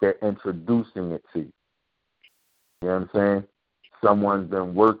 They're introducing it to you. You know what I'm saying? Someone's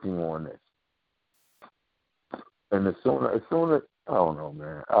been working on this. And as soon as I don't know,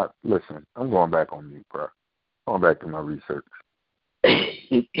 man. Listen, I'm going back on mute, bro. Going back to my research.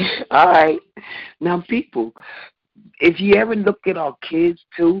 All right. Now, people, if you ever look at our kids,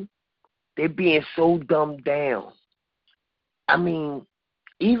 too, they're being so dumbed down. I mean,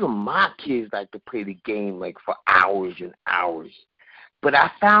 even my kids like to play the game, like, for hours and hours. But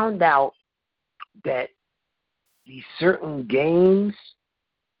I found out that these certain games,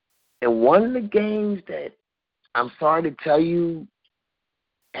 and one of the games that I'm sorry to tell you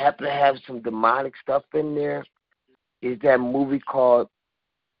happen to have some demonic stuff in there is that a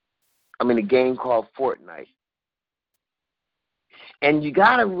game called Fortnite. And you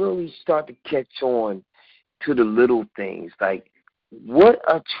got to really start to catch on to the little things, like what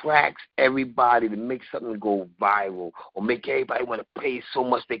attracts everybody to make something go viral or make everybody want to play so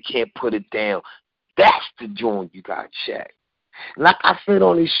much they can't put it down. That's the joint you got to check. Like I said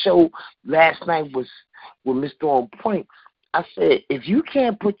on this show last night with Mr. On Point, I said, if you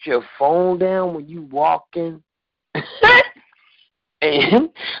can't put your phone down when you walking, and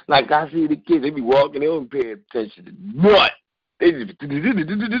like I see the kids, they be walking, they don't pay attention to what. These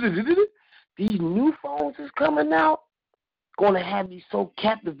new phones is coming out, going to have me so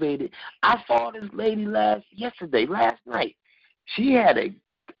captivated. I saw this lady last night. She had a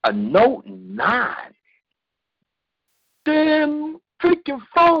Note 9. Damn freaking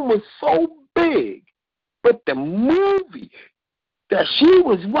phone was so big. But the movie that she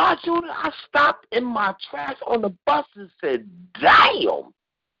was watching, I stopped in my tracks on the bus and said, damn,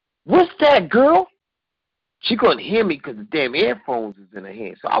 what's that, girl? She couldn't hear me because the damn earphones was in her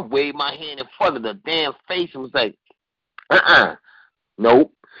hand. So I waved my hand in front of the damn face and was like,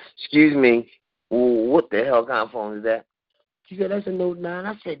 nope, excuse me. What the hell kind of phone is that? She said, that's a Note 9.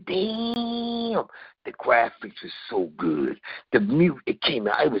 I said, damn. The graphics was so good. The music, it came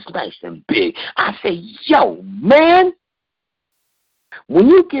out, it was nice and big. I said, yo, man, when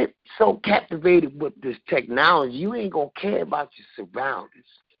you get so captivated with this technology, you ain't going to care about your surroundings.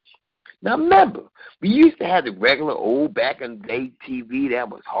 Now remember, we used to have the regular old back in the day TV that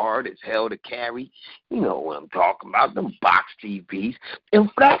was hard as hell to carry. You know what I'm talking about, them box TVs.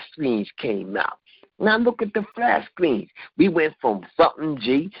 And flat screens came out. Now look at the flat screens. We went from something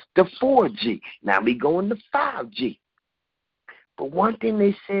G to 4G. Now we going to 5G. But one thing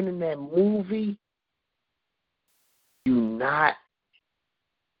they said in that movie, do not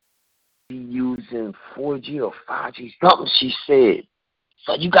be using 4G or 5G. Something she said.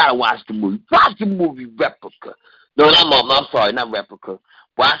 So you gotta watch the movie. Watch the movie Replica. No, I'm sorry, not Replica.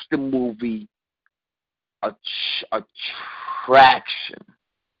 Watch the movie Attraction.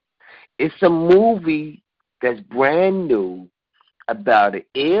 It's a movie that's brand new about an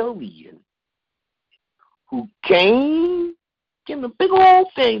alien who came, gave a big old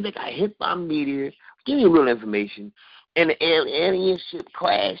thing that got hit by a meteor. Give you real information. And the alien ship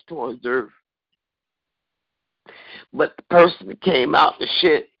crashed towards Earth. But the person that came out the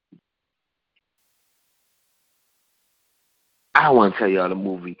ship, I don't want to tell y'all the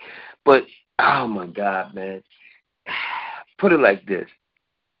movie, but oh my God, man. Put it like this.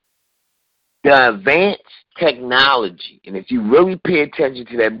 The advanced technology, and if you really pay attention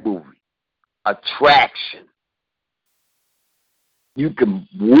to that movie, Attraction,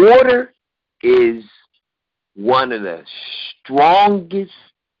 water is one of the strongest,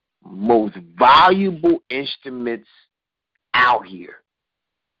 most valuable instruments out here.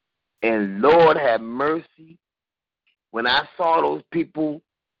 And Lord have mercy, when I saw those people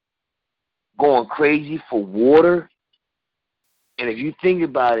going crazy for water, and if you think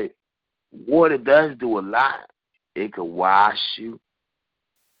about it, water does do a lot. It could wash you.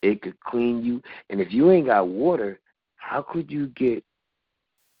 It could clean you. And if you ain't got water, how could you get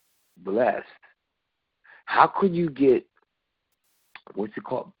blessed? How could you get, what's it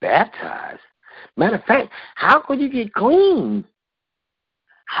called, baptized? Matter of fact, how could you get clean?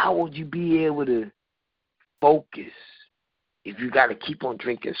 How would you be able to focus if you got to keep on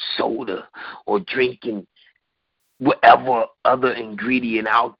drinking soda or drinking whatever other ingredient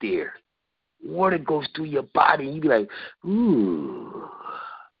out there? Water goes through your body and you be like, ooh.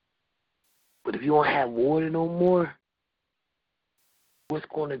 But if you don't have water no more, what's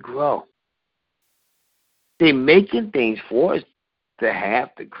going to grow? They're making things for us to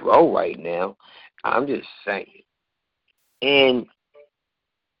have to grow right now. I'm just saying. And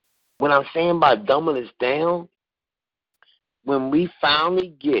when I'm saying about dumbing us down, when we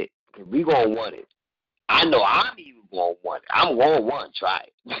finally get, because we're going to want it. I know I'm even going to want it. I'm going to want to try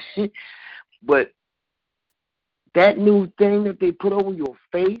it. But that new thing that they put over your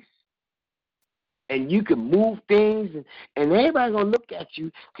face, and you can move things, and everybody's going to look at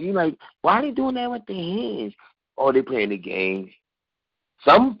you, because you're like, why are they doing that with their hands? Oh, they're playing the game.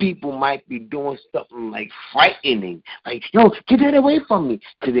 Some people might be doing something like frightening, like, yo, get that away from me,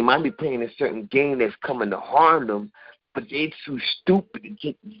 because they might be playing a certain game that's coming to harm them, but they're too stupid to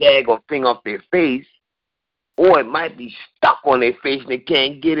get the daggone thing off their face, or it might be stuck on their face and they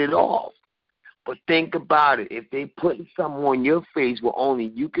can't get it off. But think about it. If they putting something on your face where only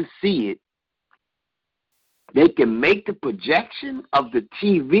you can see it, they can make the projection of the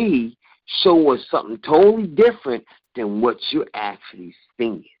TV show us something totally different than what you're actually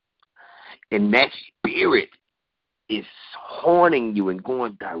seeing. And that spirit is haunting you and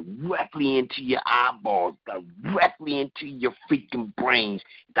going directly into your eyeballs, directly into your freaking brains,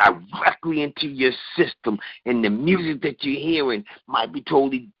 directly into your system. And the music that you're hearing might be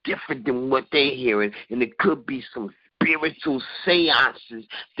totally different than what they're hearing. And it could be some spiritual seances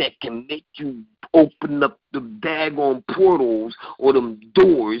that can make you open up the daggone portals or them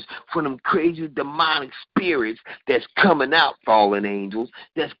doors for them crazy demonic spirits that's coming out, fallen angels,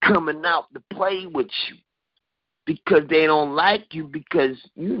 that's coming out to play with you. Because they don't like you because,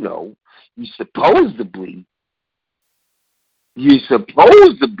 you know, you supposedly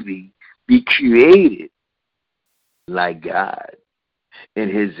be created like God in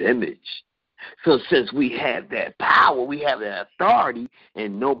his image. So since we have that power, we have that authority,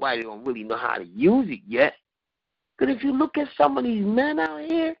 and nobody don't really know how to use it yet. But if you look at some of these men out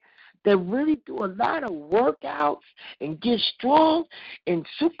here that really do a lot of workouts and get strong and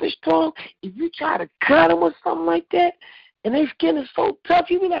super strong, if you try to cut them or something like that, and their skin is so tough,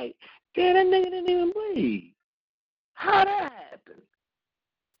 you be like, damn, that nigga didn't even bleed. How that happen?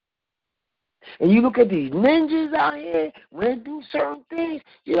 And you look at these ninjas out here, when they do certain things,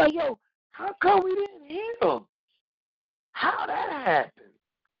 you're like, yo, how come we didn't hear them? How that happened?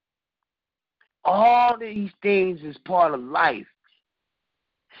 All these things is part of life.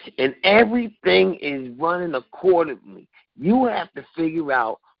 And everything is running accordingly. You have to figure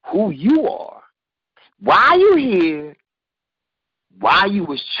out who you are, why you're here, why you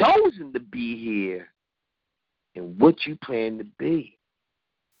was chosen to be here, and what you plan to be.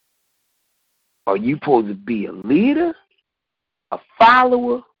 Are you supposed to be a leader, a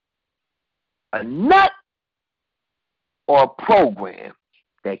follower, a nut, or a program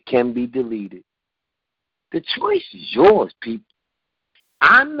that can be deleted? The choice is yours, people.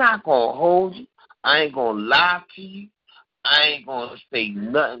 I'm not going to hold you. I ain't going to lie to you. I ain't going to say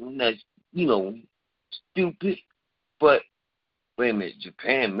nothing that's, stupid. But, wait a minute,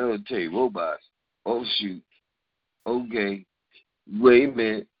 Japan military robots. Oh, shoot. Okay. Wait a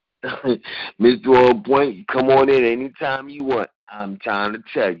minute. Mr. On Point, come on in anytime you want. I'm trying to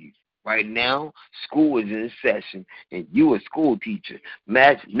tell you. Right now, school is in session, and you a school teacher.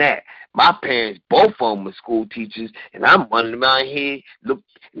 Imagine that. My parents, both of them, are school teachers, and I'm running around here, and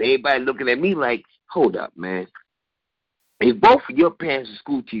everybody looking at me like, hold up, man. If both of your parents are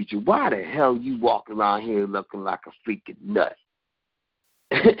school teachers, why the hell you walking around here looking like a freaking nut?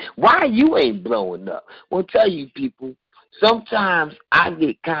 Why you ain't blowing up? Well, tell you people, sometimes I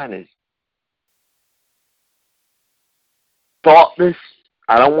get kind of thoughtless.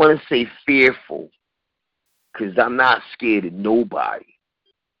 I don't want to say fearful, because I'm not scared of nobody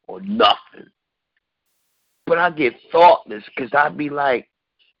or nothing. But I get thoughtless because I be like,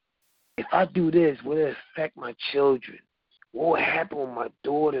 if I do this, will it affect my children? What will happen with my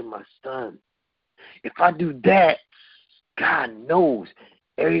daughter and my son? If I do that, God knows,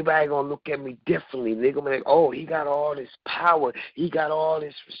 everybody going to look at me differently. They're going to be like, oh, he got all this power. He got all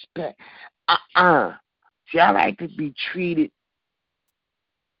this respect. See, I like to be treated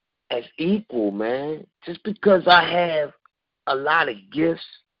as equal, man. Just because I have a lot of gifts,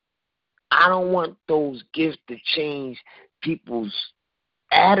 I don't want those gifts to change people's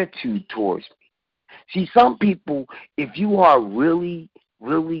attitude towards me. See, some people, if you are really,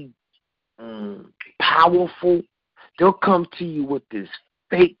 really powerful, they'll come to you with this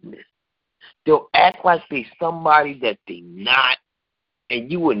fakeness. They'll act like they're somebody that they're not,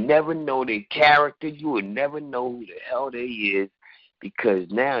 and you will never know their character. You will never know who the hell they is, because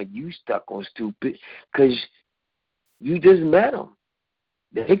now you stuck on stupid because you just met them.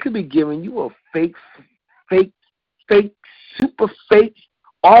 They could be giving you a fake, super fake,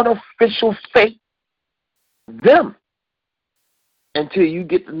 artificial fake them. Until you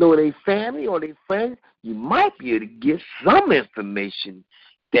get to know their family or their friends, you might be able to get some information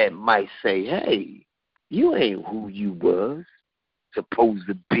that might say, hey, you ain't who you was supposed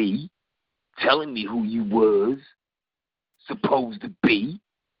to be, telling me who you was supposed to be.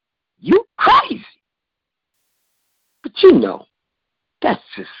 You crazy. But that's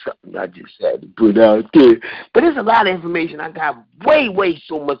just something I just had to put out there. But there's a lot of information. I got way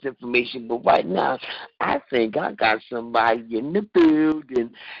so much information. But right now, I think I got somebody in the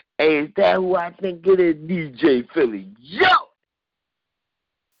building. Hey, is that who I think it is? DJ Philly. Yo!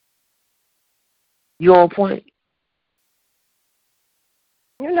 You on point?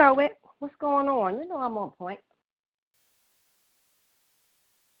 You know it. What's going on? You know I'm on point.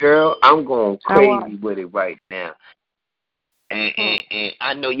 Girl, I'm going crazy with it right now. And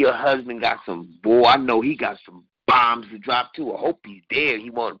I know your husband got I know he got some bombs to drop too. I hope he's there. He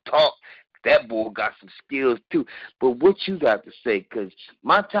want to talk. That boy got some skills too. But what you got to say? Because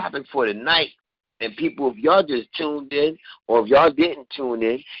my topic for tonight, and people, if y'all just tuned in, or if y'all didn't tune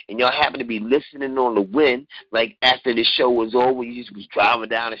in, and y'all happen to be listening on the wind, like after the show was over, you just was driving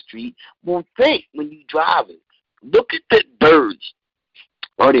down the street, well, think when you driving. Look at the birds.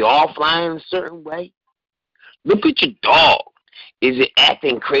 Are they all flying a certain way? Look at your dog. Is it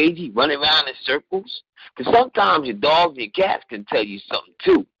acting crazy, running around in circles? Because sometimes your dogs and your cats can tell you something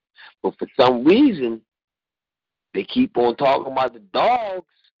too. But for some reason, they keep on talking about the dogs.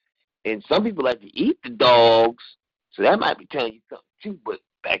 And some people like to eat the dogs. So that might be telling you something too. But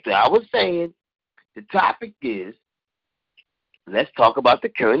back to what I was saying, the topic is, let's talk about the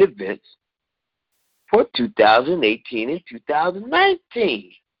current events for 2018 and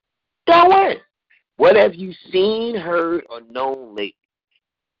 2019. Go in. What have you seen, heard, or known lately?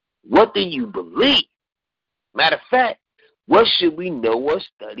 What do you believe? Matter of fact, what should we know or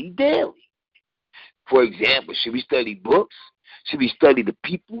study daily? For example, should we study books? Should we study the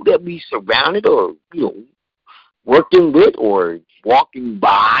people that we surrounded or, working with or walking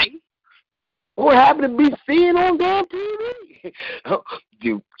by? Or happen to be seeing on damn TV?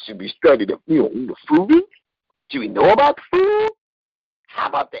 Should we study the food? Should we know about the food? How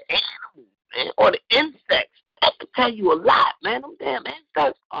about the animals? Man, or the insects. That can tell you a lot, man. Them damn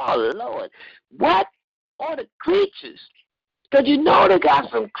insects. Oh, Lord. What? Or the creatures. Because they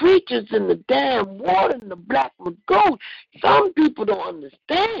got some creatures in the damn water in the Black Lagoon. Some people don't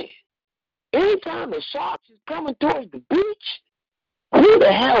understand. Anytime the sharks is coming towards the beach, Who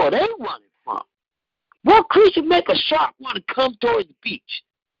the hell are they running from? What creature make a shark want to come towards the beach?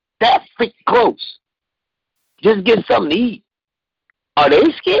 That freaking close. Just get something to eat. Are they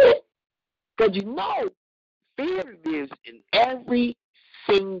scared? Because you know, fear lives in every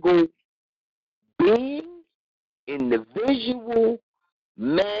single being, individual,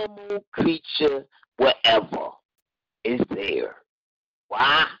 mammal, creature, whatever is there.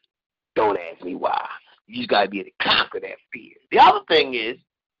 Why? Don't ask me why. You just got to be able to conquer that fear. The other thing is,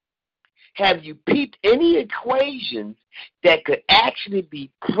 have you peeped any equations that could actually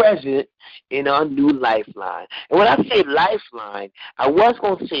be present in our new lifeline? And when I say lifeline, I was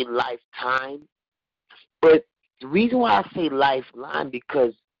going to say lifetime, but the reason why I say lifeline,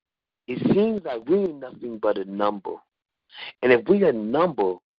 because it seems like we're nothing but a number. And if we're a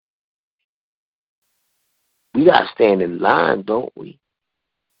number, we got to stand in line, don't we?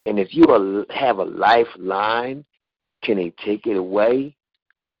 And if you have a lifeline, can they take it away?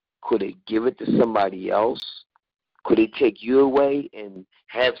 Could they give it to somebody else? Could they take you away and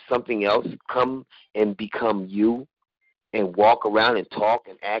have something else come and become you and walk around and talk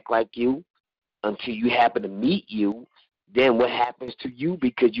and act like you until you happen to meet you? Then what happens to you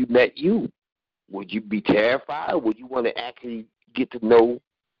because you met you? Would you be terrified? Would you want to actually get to know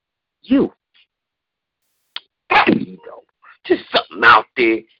you? You know, just something out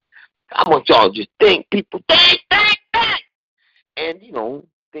there. I want y'all to just think, people, think. And, you know,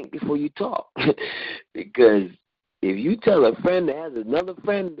 think before you talk. Because if you tell a friend that has another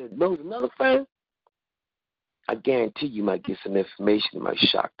friend that knows another friend, I guarantee you might get some information that might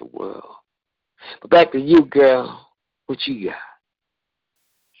shock the world. But back to you, girl. What you got?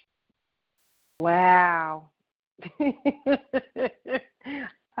 Wow.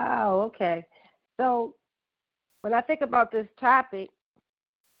 Oh, okay. So when I think about this topic,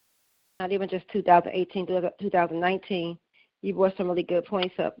 not even just 2018, 2019, you brought some really good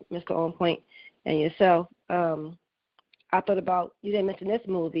points up, Mr. On Point, and yourself. I thought about, you didn't mention this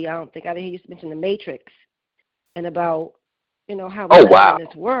movie. I don't think I didn't hear you mention The Matrix, and about, you know, how we live in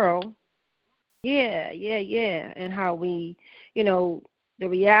this world. Yeah, and how we, you know, the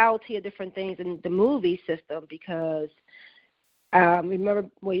reality of different things in the movie system, because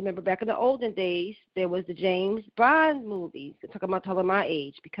remember back in the olden days, there was the James Bond movies. I'm talking about my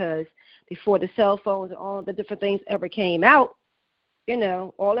age, because before the cell phones and all the different things ever came out, you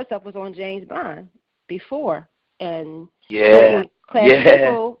know, all that stuff was on James Bond before. And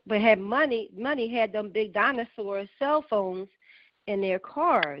people, but had money had them big dinosaur cell phones in their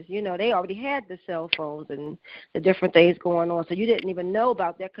cars. You know, they already had the cell phones and the different things going on. So you didn't even know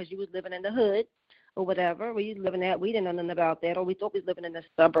about that because you was living in the hood or whatever. We didn't know nothing about that, or we thought we was living in the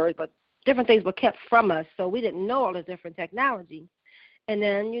suburbs, but different things were kept from us, so we didn't know all the different technology. And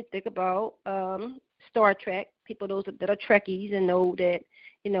then you think about Star Trek, people those that are Trekkies and know that,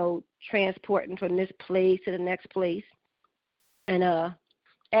 you know, transporting from this place to the next place. And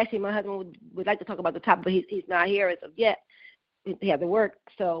actually, my husband would like to talk about the topic, but he's not here as of yet. He had to work.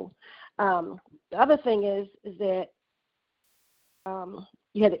 So the other thing is that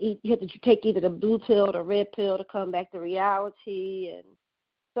you had to take either the blue pill or the red pill to come back to reality. And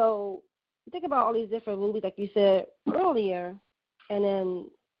so you think about all these different movies, like you said earlier, and then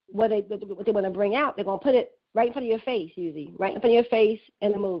what they want to bring out, they're going to put it right in front of your face, usually, right in front of your face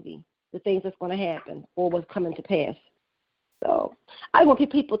in the movie, the things that's going to happen or what's coming to pass. So I want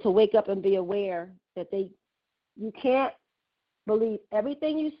people to wake up and be aware that you can't believe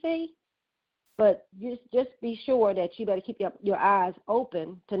everything you see, but just be sure that you better keep your eyes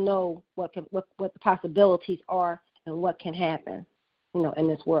open to know what the possibilities are and what can happen, you know, in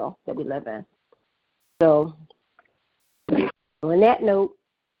this world that we live in. So on that note,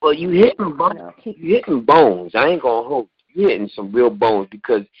 well, you hitting bones. I ain't gonna hold you. Hitting some real bones,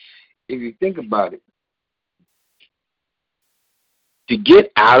 because if you think about it, to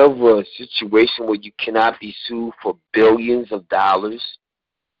get out of a situation where you cannot be sued for billions of dollars,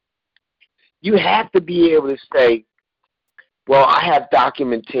 you have to be able to say, well, I have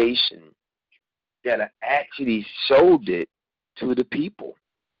documentation that I actually showed it to the people.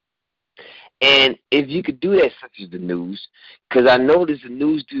 And if you could do that, such as the news, because I notice the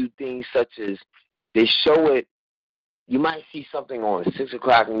news do things such as they show it, you might see something on 6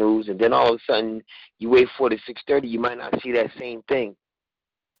 o'clock news, and then all of a sudden you wait for the 6:30, you might not see that same thing.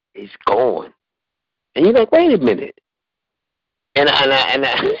 It's gone. And you're like, wait a minute. And I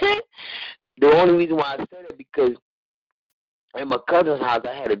the only reason why I said it, because at my cousin's house,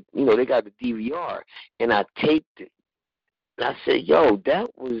 I had they got the DVR, and I taped it. And I said, yo, that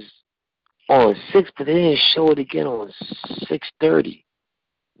was on 6, but they didn't show it again on 6:30.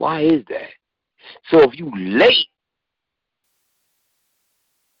 Why is that? So if you late,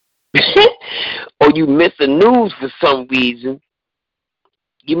 or you miss the news for some reason,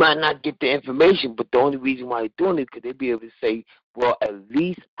 you might not get the information, but the only reason why you're doing it is because they'll be able to say, well, at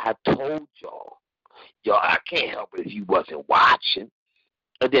least I told y'all. Y'all, I can't help it if you wasn't watching.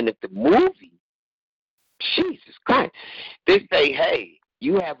 And then if the movie, Jesus Christ, they say, hey,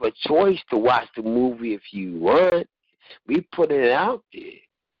 you have a choice to watch the movie if you want. We put it out there.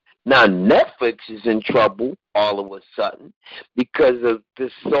 Now, Netflix is in trouble all of a sudden because of the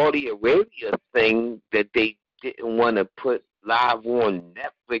Saudi Arabia thing that they didn't want to put live on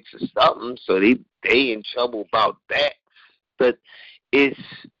Netflix or something, so they in trouble about that. But it's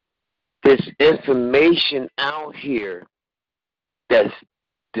this information out here that's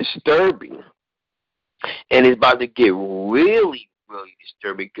disturbing, and it's about to get really, really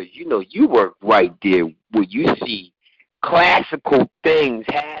disturbing because, you know, you work right there where you see classical things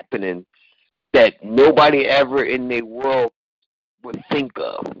happening that nobody ever in their world would think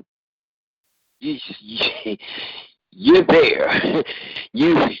of. You're there.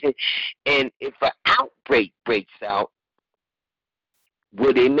 And if an outbreak breaks out,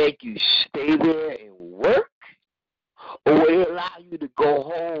 will they make you stay there and work? Or will they allow you to go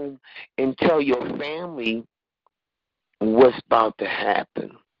home and tell your family what's about to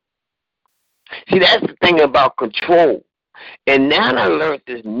happen? See, that's the thing about control. And now I learned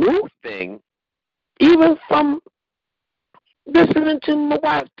this new thing, even from listening to my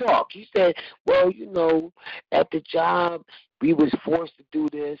wife talk. She said, well, you know, at the job, we was forced to do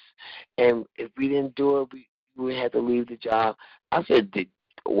this, and if we didn't do it, we had to leave the job. I said,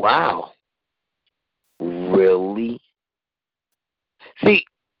 wow, really? See,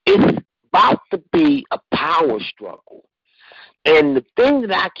 it's about to be a power struggle. And the thing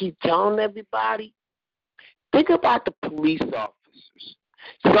that I keep telling everybody, think about the police officers.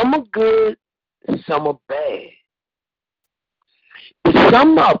 Some are good, some are bad. But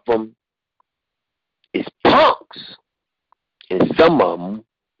some of them is punks, and some of them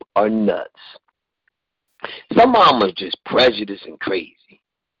are nuts. Some of them are just prejudiced and crazy.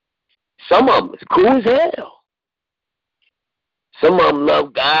 Some of them is cool as hell. Some of them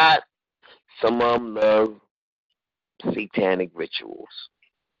love God. Some of them love satanic rituals.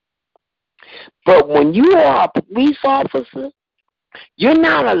 But when you are a police officer, you're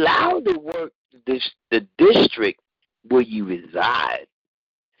not allowed to work the district where you reside.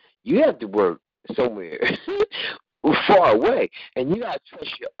 You have to work somewhere far away, and you got to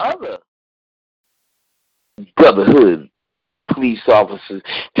trust your other brotherhood police officers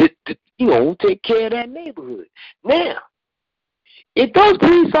to take care of that neighborhood. Now, if those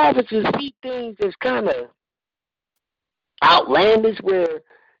police officers see things that's kind of outlandish, where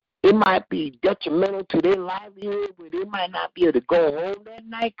it might be detrimental to their livelihood, where they might not be able to go home that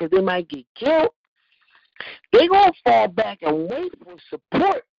night because they might get killed, they're going to fall back and wait for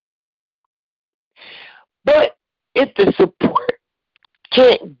support. But if the support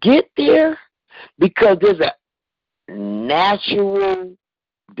can't get there because there's a natural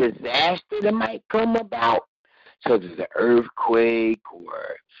disaster that might come about, so there's an earthquake,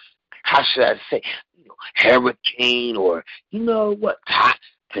 or how should I say, hurricane, or tsunami,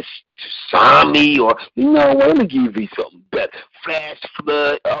 or let me give you something better, flash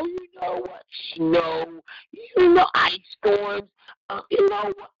flood, snow, ice storms,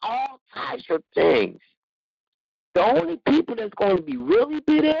 all types of things. The only people that's going to really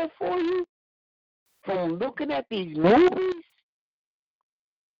be there for you from looking at these movies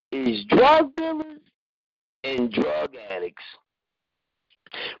is drug dealers and drug addicts.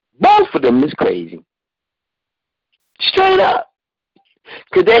 Both of them is crazy. Straight up.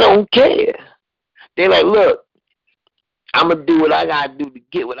 Because they don't care. They're like, look, I'm going to do what I got to do to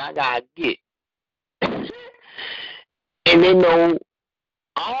get what I got to get. And they know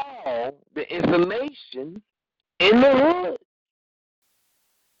all the information in the hood.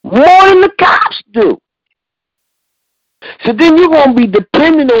 More than the cops do. So then you're going to be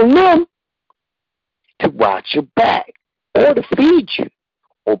dependent on them to watch your back, or to feed you,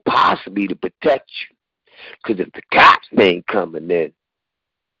 or possibly to protect you. Because if the cops ain't coming in,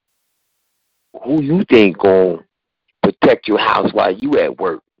 who you think going to protect your house while you at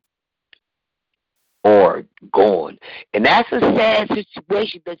work or gone? And that's a sad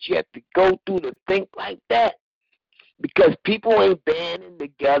situation that you have to go through to think like that, because people ain't banding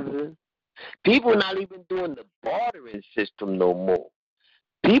together. People not even doing the bartering system no more.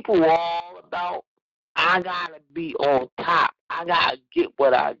 People are all about, I got to be on top. I got to get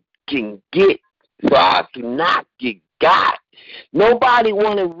what I can get so I do not get got. Nobody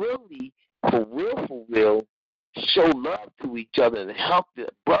want to really, for real, show love to each other and help the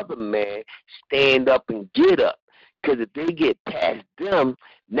brother man stand up and get up. Because if they get past them,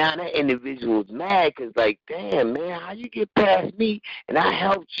 now that individual's mad because, like, damn, man, how you get past me and I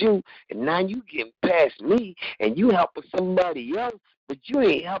helped you, and now you getting past me and you helping somebody else, but you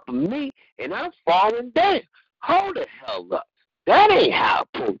ain't helping me and I'm falling down. Hold the hell up. That ain't how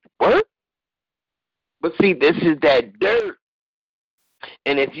it's supposed to work. But see, this is that dirt.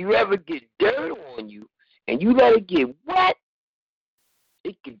 And if you ever get dirt on you and you let it get wet,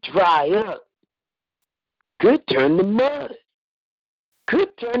 it can dry up. Could turn to mud.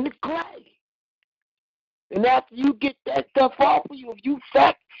 Could turn to clay. And after you get that stuff off of you,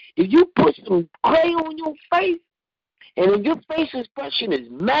 if you put some clay on your face, and if your face expression is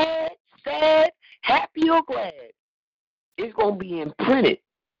mad, sad, happy, or glad, it's going to be imprinted.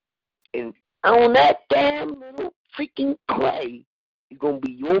 And on that damn little freaking clay, it's going to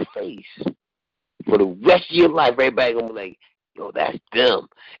be your face for the rest of your life. Everybody going to be like, yo, that's them.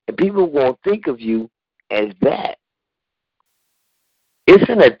 And people won't think of you as that. It's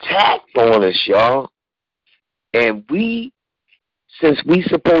an attack on us, y'all. And since we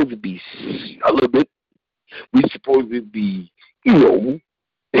supposed to be celibate, we supposed to be,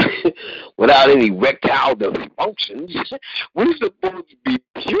 without any erectile dysfunctions, we supposed to be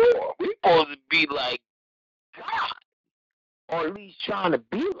pure. We supposed to be like God, or at least trying to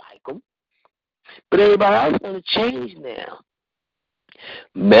be like Him. But everybody else want to change now.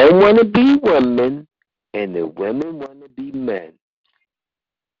 Men want to be women, and the women want to be men.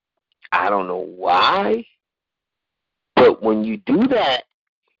 I don't know why, but when you do that,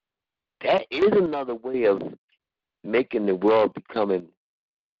 that is another way of making the world becoming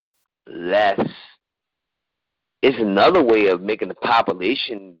less. It's another way of making the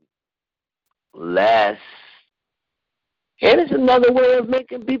population less. And it's another way of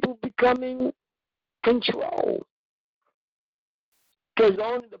making people becoming control. Because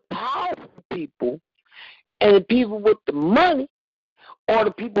only the powerful people and the people with the money or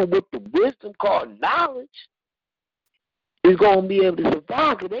the people with the wisdom called knowledge is going to be able to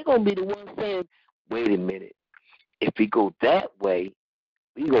survive. Because they're going to be the ones saying, wait a minute, if we go that way,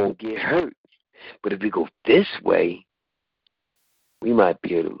 we're going to get hurt. But if we go this way, we might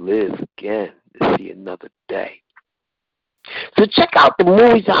be able to live again to see another day. So check out the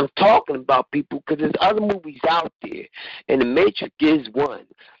movies I'm talking about, people, because there's other movies out there, and The Matrix is one.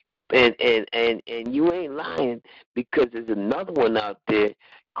 And you ain't lying, because there's another one out there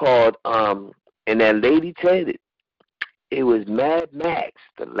called, and that lady said it. It was Mad Max,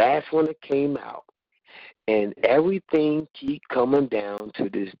 the last one that came out. And everything keep coming down to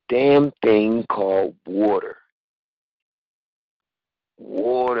this damn thing called water.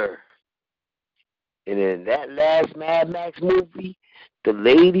 Water. And in that last Mad Max movie, the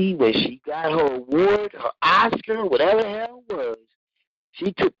lady, when she got her award, her Oscar, whatever the hell it was,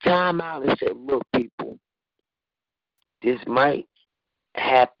 she took time out and said, look, people, this might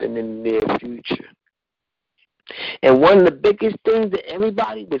happen in the near future. And one of the biggest things that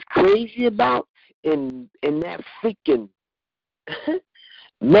everybody was crazy about in that freaking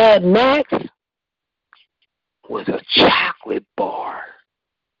Mad Max was a chocolate bar.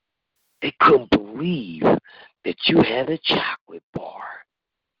 They couldn't believe that you had a chocolate bar.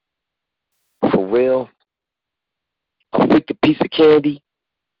 For real? A freaking piece of candy?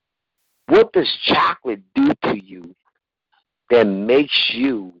 What does chocolate do to you that makes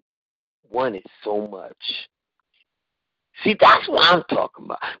you want it so much? See, that's what I'm talking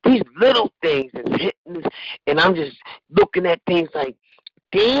about. These little things that's hitting us, and I'm just looking at things like,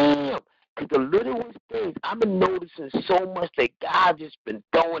 damn. Because the littlest things, I've been noticing so much that God just been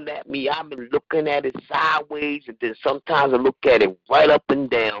throwing at me. I've been looking at it sideways, and then sometimes I look at it right up and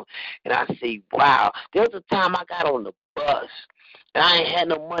down, and I say, wow. There was a time I got on the bus, and I ain't had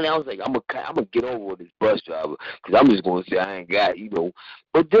no money. I was like, I'm gonna get over with this bus driver, because I'm just going to say I ain't got,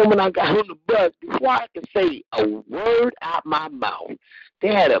 But then when I got on the bus, before I could say a word out my mouth, they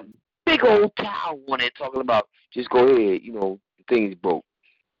had a big old towel on it talking about, just go ahead, the thing's broke.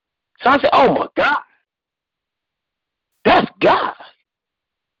 So I said, oh, my God. That's God.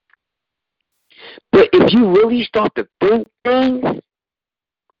 But if you really start to think things,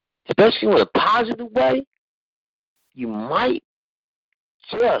 especially in a positive way, you might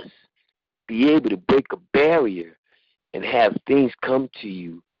just be able to break a barrier and have things come to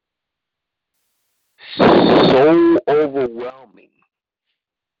you so overwhelming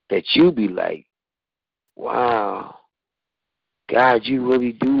that you be like, wow, God, you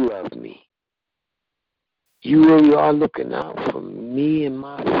really do love me. You really are looking out for me and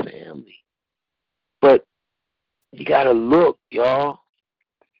my family. But you got to look, y'all.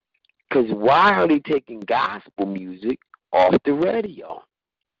 Because why are they taking gospel music off the radio?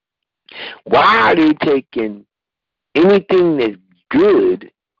 Why are they taking anything that's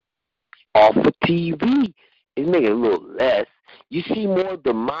good off of TV is making it a little less. You see more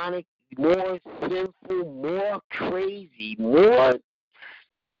demonic, more sinful, more crazy, more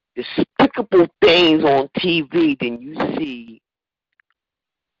despicable things on TV than you see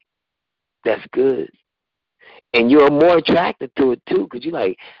that's good. And you're more attracted to it, too, because you're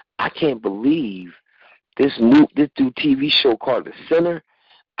like, I can't believe this new TV show called The Sinner.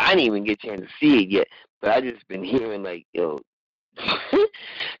 I didn't even get a chance to see it yet, but I just been hearing, like, yo,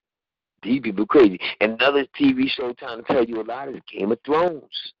 these people crazy. Another TV show trying to tell you a lot is Game of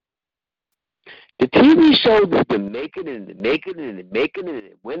Thrones. The TV shows that's been making it and making it and making it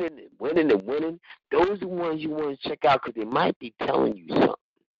and winning and winning and winning, those are the ones you want to check out because they might be telling you something.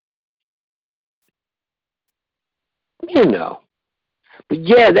 You know. But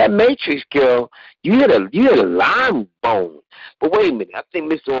yeah, that Matrix girl, you had a lime bone. But wait a minute, I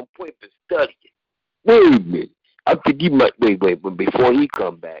think Mr. On Point been studying. Wait a minute. I think he might wait, but before he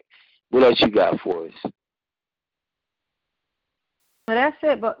come back, what else you got for us? Well, that's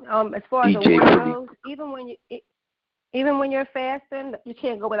it. But as far as the water goes, even when you're fasting, you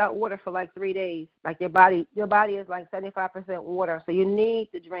can't go without water for like 3 days. Like your body is like 75% water, so you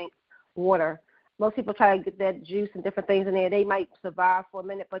need to drink water. Most people try to get that juice and different things in there. They might survive for a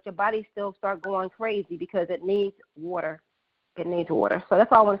minute, but your body still start going crazy because it needs water. It needs water. So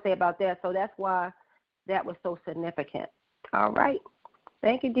that's all I want to say about that. So that's why that was so significant. All right.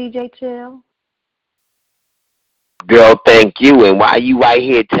 Thank you, DJ CHiLL. Girl, thank you. And while you right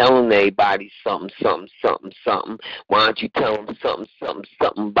here telling everybody something, why don't you tell them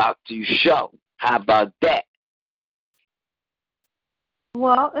something about your show? How about that?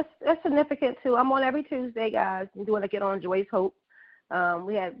 Well, it's significant, too. I'm on every Tuesday, guys. I'm doing a Get On Joy's Hope.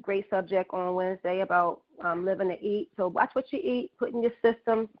 We had a great subject on Wednesday about living to eat. So watch what you eat, put in your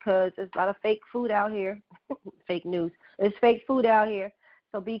system, because there's a lot of fake food out here. Fake news. There's fake food out here.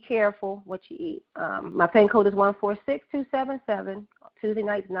 So be careful what you eat. My PIN code is 146277. Tuesday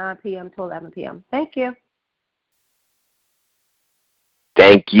nights, 9 p.m. to 11 p.m. Thank you.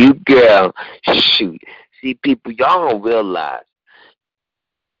 Thank you, girl. Shoot. See, people, y'all don't realize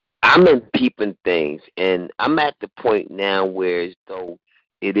I'm in peeping things, and I'm at the point now where as though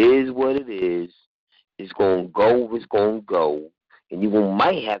it is what it is. It's going to go, it's going to go. And you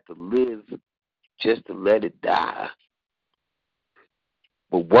might have to live just to let it die.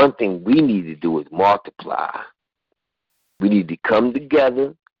 But one thing we need to do is multiply. We need to come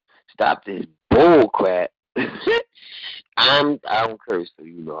together, stop this bull crap. I don't curse, so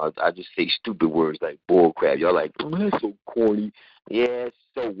you know, I just say stupid words like bull crap. Y'all like, oh, that's so corny. Yeah,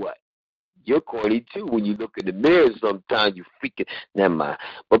 so what? You're corny too when you look in the mirror sometimes. You freaking, never mind.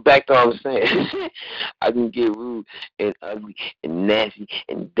 But back to what I was saying. I can get rude and ugly and nasty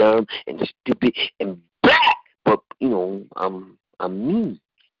and dumb and stupid and black. But, you know, I'm me.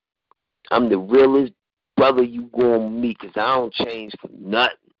 I'm the realest brother you gonna meet because I don't change for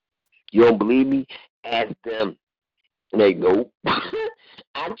nothing. You don't believe me? Ask them. And they go,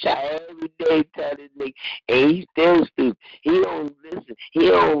 I try every day to tell this nigga, and he's still stupid. He don't listen.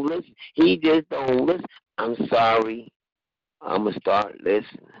 He just don't listen. I'm sorry. I'm going to start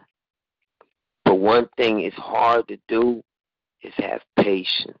listening. But one thing is hard to do is have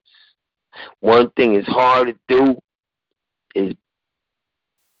patience. One thing is hard to do is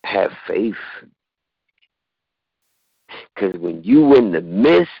have faith. Because when you in the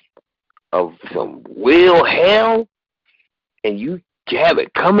midst of some real hell, and you have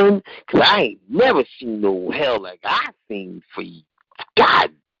it coming, because I ain't never seen no hell like I seen for you. God,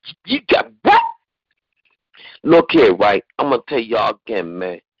 you got what? Look here, right? I'm going to tell y'all again,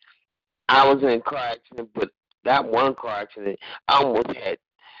 man. I was in a car accident, but that one car accident, I almost had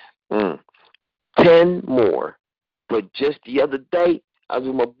 10 more. But just the other day, I was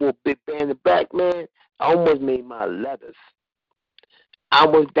with my boy Big Band in the back, man. I almost made my 11th. I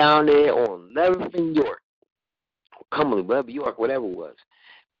was down there on 11th in York. Cumberland, wherever, York, whatever it was.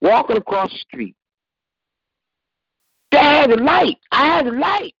 Walking across the street. They had a light. I had a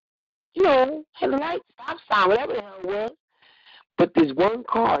light. You know, had a light, stop sign, whatever the hell it was. But this one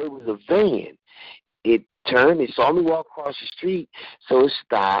car, it was a van. It turned, it saw me walk across the street, so it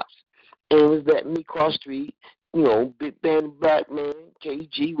stops. And it was letting me cross the street. You know, Big Band, Black Man,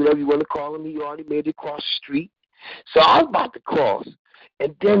 KG, whatever you want to call him, he already made it across the street. So I was about to cross.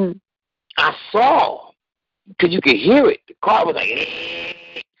 And then I saw, because you could hear it. The car was like,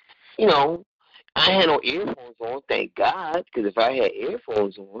 you know, I had no earphones on, thank God, because if I had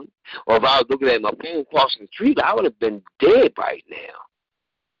earphones on, or if I was looking at my phone crossing the street, I would have been dead right now.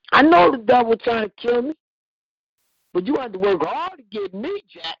 I know the devil trying to kill me, but you have to work hard to get me,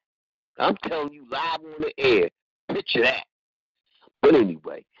 Jack. I'm telling you live on the air. Picture that. But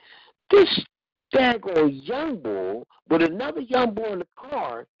anyway, this daggone young boy with another young boy in the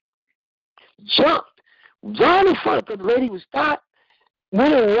car jumped right in front of the lady who stopped,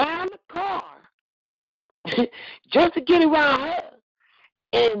 went around the car just to get around her.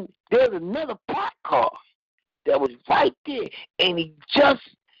 And there's another parked car that was right there. And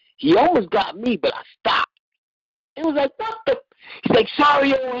he almost got me, but I stopped. It was like, what the? He's like,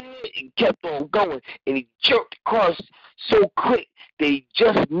 sorry, old head, and kept on going. And he jerked across so quick that he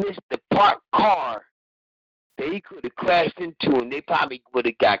just missed the parked car that he could have crashed into, and they probably would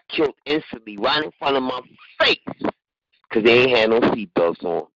have got killed instantly right in front of my face because they ain't had no seatbelts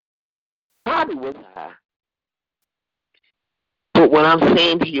on. Probably was high. But what I'm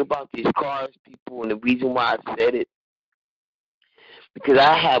saying to you about these cars, people, and the reason why I said it, because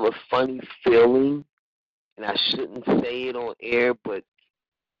I have a funny feeling, and I shouldn't say it on air, but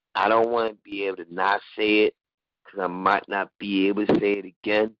I don't want to be able to not say it because I might not be able to say it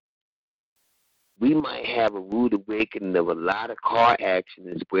again. We might have a rude awakening of a lot of car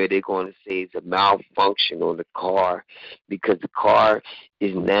accidents where they're going to say it's a malfunction on the car because the car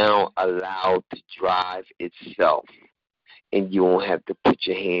is now allowed to drive itself. And you won't have to put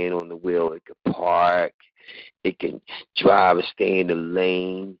your hand on the wheel. It can park. It can drive and stay in the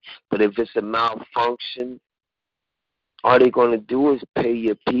lane. But if it's a malfunction, all they're going to do is pay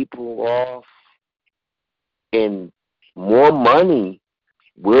your people off. And more money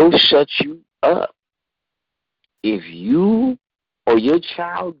will shut you up. If you or your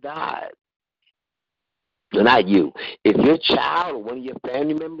child died, no, not you, if your child or one of your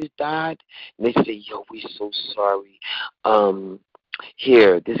family members died, and they say, yo, we're so sorry,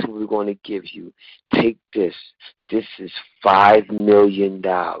 here, this is what we're going to give you. Take this. This is $5 million.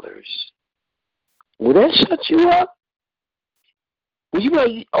 Will that shut you up? Will you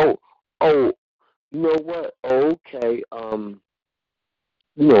like, you know what? Okay,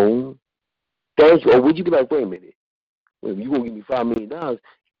 you know, thanks. Or would you be like, wait a minute, you going to give me $5 million? Let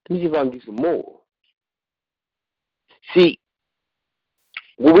me see if I can get some more. See,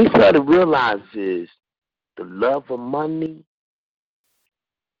 what we fail to realize is the love of money,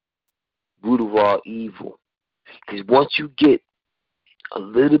 root of all evil. Because once you get a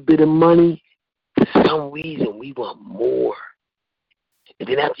little bit of money, for some reason we want more. And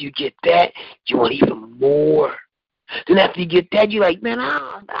then after you get that, you want even more. Then after you get that, you're like, man,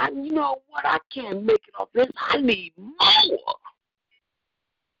 you know what? I can't make it off this. I need more.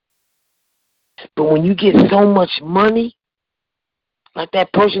 But when you get so much money, like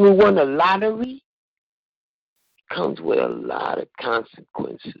that person who won the lottery, it comes with a lot of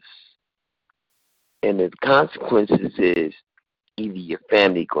consequences. And the consequences is either your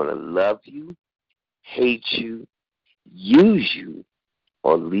family going to love you, hate you, use you,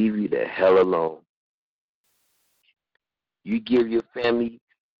 or leave you the hell alone. You give your family,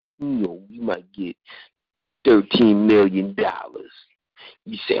 you might get $13 million.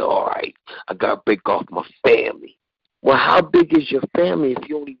 You say, all right, I got to break off my family. Well, how big is your family if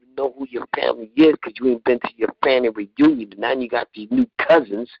you don't even know who your family is because you ain't been to your family reunion and now you got these new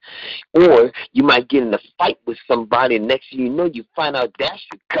cousins? Or you might get in a fight with somebody and next thing you know, you find out that's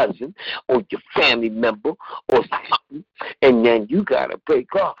your cousin or your family member or something, and then you got to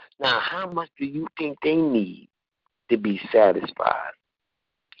break off. Now, how much do you think they need to be satisfied?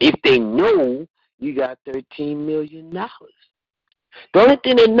 If they know you got $13 million. The only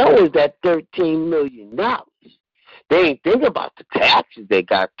thing they know is that $13 million. They ain't think about the taxes they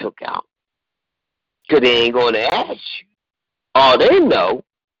got took out. Because they ain't going to ask you. All they know,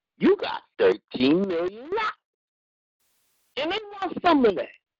 you got $13 million. And they want some of that.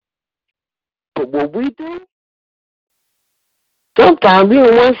 But what we do, sometimes we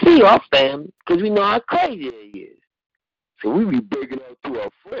don't want to see our family because we know how crazy it is. So we be breaking out to our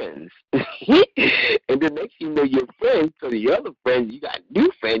friends. And the next thing you know, your friends, to the other friends, you got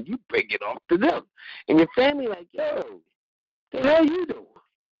new friends, you break it off to them. And your family like, yo, the hell you doing?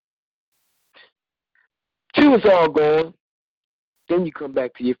 Till it's all gone. Then you come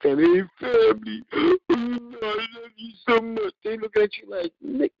back to your family. Hey, family, I love you so much. They look at you like,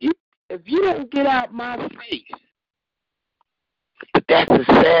 if you don't get out my face. But that's the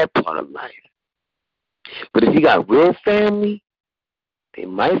sad part of life. But if you got real family, they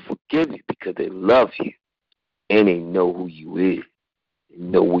might forgive you because they love you and they know who you is. They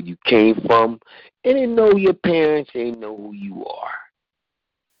know where you came from and they know your parents, they know who you are.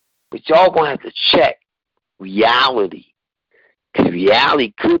 But y'all gonna have to check reality. Because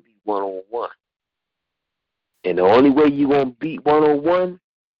reality could be one-on-one. And the only way you're gonna beat one-on-one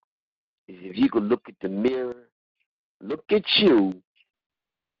is if you can look at the mirror, look at you,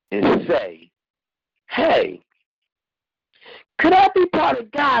 and say, hey, Could I be part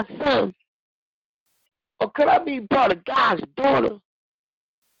of God's son? Or could I be part of God's daughter?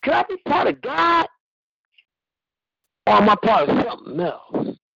 Could I be part of God? Or am I part of something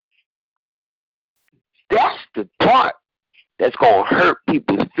else? That's the part that's going to hurt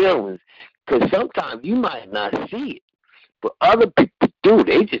people's feelings, because sometimes you might not see it, but other people do.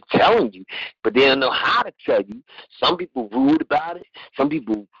 They just telling you, but they don't know how to tell you. Some people rude about it. Some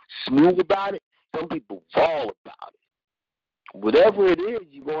people smooth about it. Some people fall about it. Whatever it is,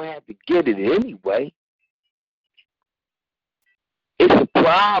 you're going to have to get it anyway. It's a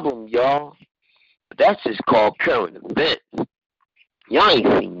problem, y'all. But that's just called current events. Y'all ain't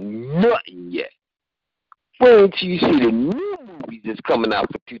seen nothing yet. Wait until you see the new movies that's coming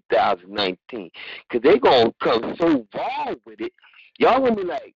out for 2019. Because they're going to come so raw with it. Y'all going to be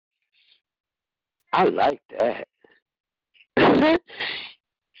like, I like that.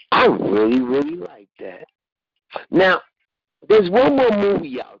 I really, really like that. Now, there's one more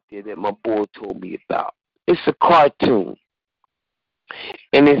movie out there that my boy told me about. It's a cartoon.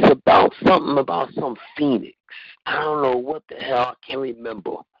 And it's about something about some phoenix. I don't know what the hell. I can't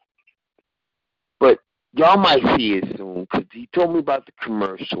remember. But y'all might see it soon, because he told me about the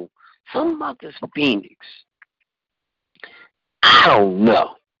commercial. Something about this phoenix. I don't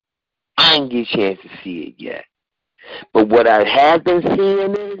know. I didn't get a chance to see it yet. But what I have been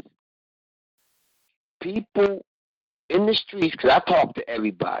seeing is people in the streets, because I talk to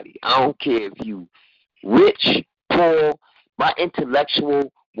everybody. I don't care if you rich, poor. My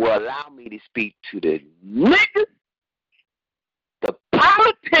intellectual will allow me to speak to the niggas, the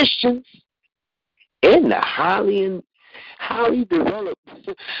politicians, and the highly developed,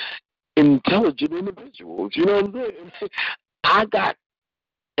 intelligent individuals. You know what I'm saying? I got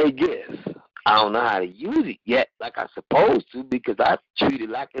a gift. I don't know how to use it yet like I'm supposed to, because I treat it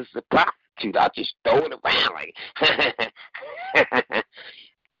like it's a prostitute. I just throw it around like,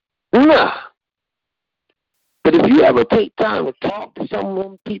 no. But if you ever take time to talk to some of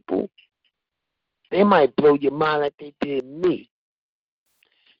them people, they might blow your mind like they did me.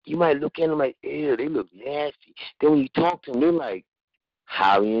 You might look at them like, ew, they look nasty. Then when you talk to them, they're like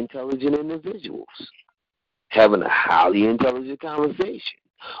highly intelligent individuals having a highly intelligent conversation,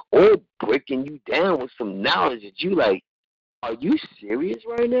 or breaking you down with some knowledge that you like, are you serious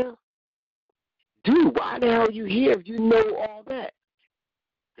right now? Dude, why the hell are you here if you know all that?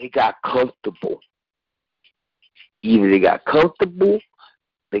 They got comfortable. Either they got comfortable,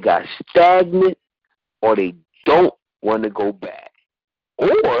 they got stagnant, or they don't want to go back.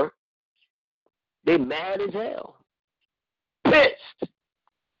 Or they mad as hell. Pissed.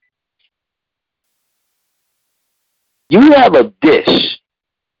 You have a dish,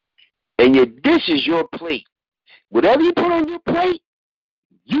 and your dish is your plate. Whatever you put on your plate,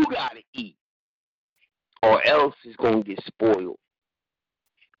 you got to eat, or else it's going to get spoiled.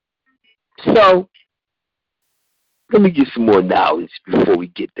 So, let me get some more knowledge before we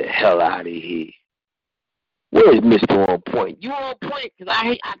get the hell out of here. Where is Mr. On Point? You on point? Because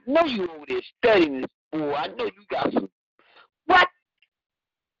I know you over there studying this fool. I know you got some. What?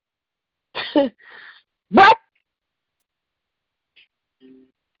 What?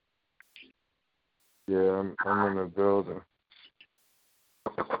 Yeah, I'm in the building.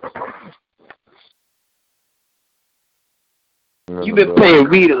 You been playing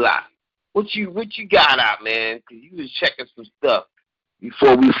Read a lot. What you got out, man? Because you was checking some stuff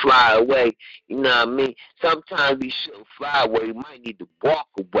before we fly away. You know what I mean? Sometimes we shouldn't fly away. We might need to walk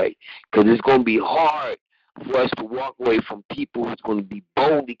away, because it's going to be hard for us to walk away from people who's going to be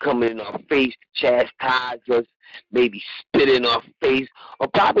boldly coming in our face to chastise us, maybe spit in our face, or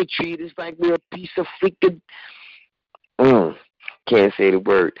probably treat us like we're a piece of freaking... can't say the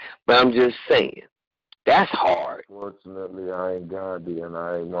word, but I'm just saying. That's hard. Fortunately, I ain't Gandhi, and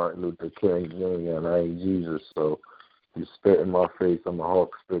I ain't Martin Luther King Jr., and I ain't Jesus, so you spit in my face, I'm a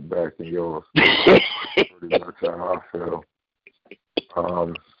hawk spit back in yours. Pretty much how I feel. I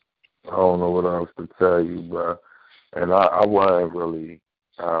don't know what else to tell you, but, and I wasn't really,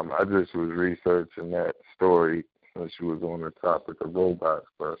 I just was researching that story since you was on the topic of robots,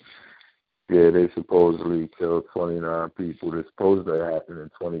 but yeah, they supposedly killed 29 people. This supposed to happen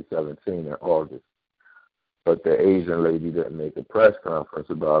in 2017 in August. But the Asian lady didn't make a press conference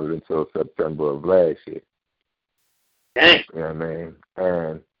about it until September of last year. Dang. You know what I mean?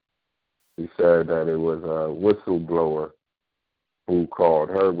 And he said that it was a whistleblower who called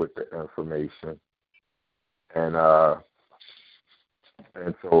her with the information and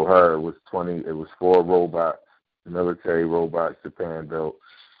told her it was 4 robots, military robots Japan built,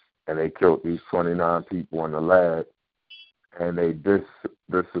 and they killed these 29 people in the lab, and they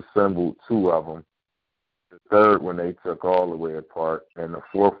disassembled 2 of them third one they took all the way apart, and the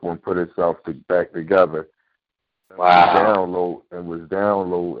fourth one put itself back together. Wow. Was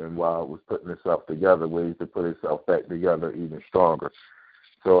downloading while it was putting itself together, ways to put itself back together even stronger.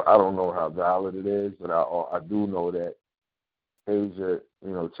 So I don't know how valid it is, but I do know that Asia,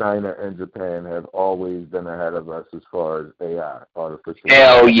 China and Japan have always been ahead of us as far as AI, artificial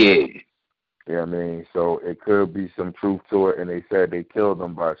Hell intelligence. yeah. You know what I mean? So it could be some truth to it, and they said they killed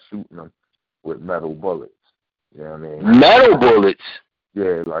them by shooting them with metal bullets. You know what I mean? Metal bullets?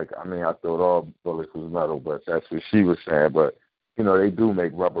 Yeah, I thought all bullets was metal, but that's what she was saying. But, they do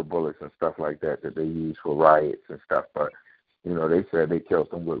make rubber bullets and stuff like that they use for riots and stuff. But, they said they killed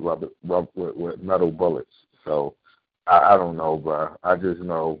them with with metal bullets. So I don't know, bro. I just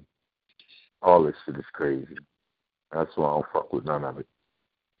know all this shit is crazy. That's why I don't fuck with none of it.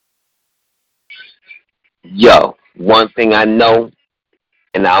 Yo, one thing I know,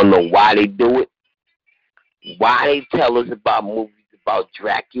 and I don't know why they do it, why they tell us about movies about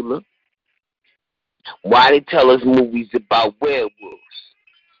Dracula, why they tell us movies about werewolves,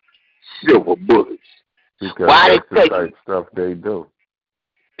 silver bullets. Because why that's the type of stuff they do.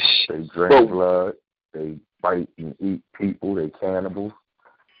 They drink blood, they bite and eat people, they cannibals.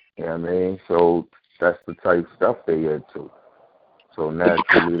 You know what I mean? So that's the type of stuff they into. So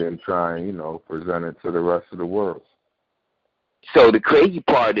naturally they try and, present it to the rest of the world. So the crazy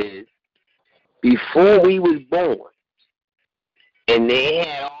part is, before we was born, and they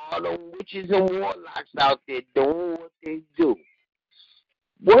had all the witches and warlocks out there doing what they do,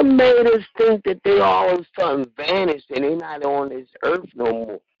 what made us think that they all of a sudden vanished and they're not on this earth no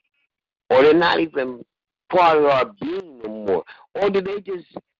more? Or they're not even part of our being no more? Or did they just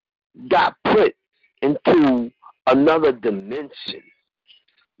got put into another dimension?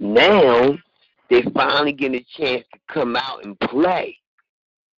 Now, they finally get a chance to come out and play.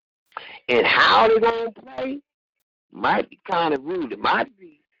 And how they going to play might be kind of rude. It might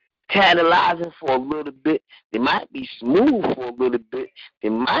be tantalizing for a little bit. They might be smooth for a little bit. They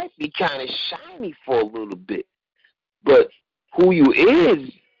might be kind of shiny for a little bit. But who you is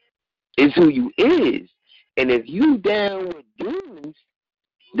who you is. And if you down with demons,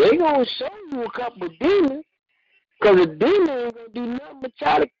 they going to show you a couple of demons, because a demon ain't going to do nothing but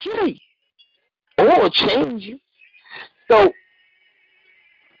try to kill you or change you. So,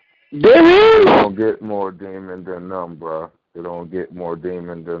 there is. They don't get more demon than them, bro. They don't get more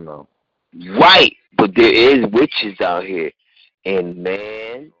demon than them. Right, but there is witches out here, and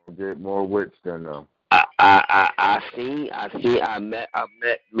man, they don't get more witch than them. I met.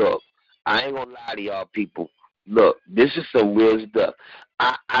 Look, I ain't gonna lie to y'all people. Look, this is some real stuff.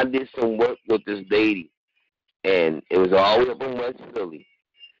 I did some work with this lady, and it was all the way up in West Philly,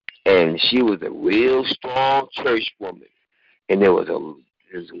 and she was a real strong church woman, and there's a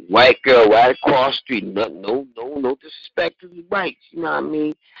white girl right across the street. No disrespect to the whites, you know what I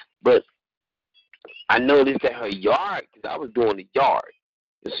mean? But I noticed that her yard, because I was doing the yard.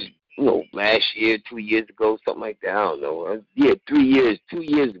 This is, last year, 2 years ago, something like that. I don't know. Yeah, 2 years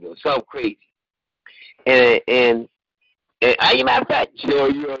ago, something crazy. And as a matter of fact, you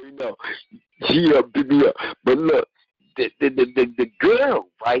already know. She picked me up. But look, the girl,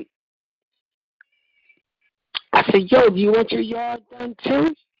 right? I said, yo, do you want your yard done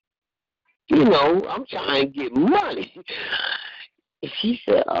too? I'm trying to get money. She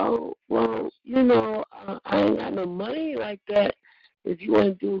said, oh, well, I ain't got no money like that. If you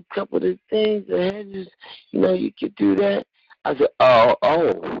want to do a couple of the things, the hedges, you could do that. I said, oh,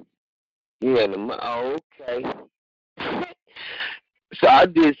 yeah, okay. So I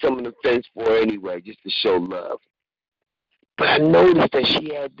did some of the things for her anyway, just to show love. But I noticed that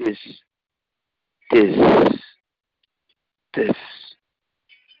she had this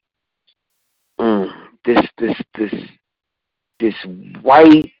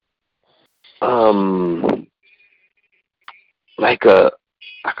white, like a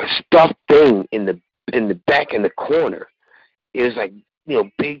stuffed thing in the back in the corner. It was like,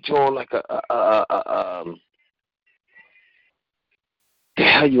 big drawn, like the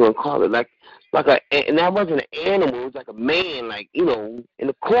hell you want to call it, like and that wasn't an animal. It was like a man, like in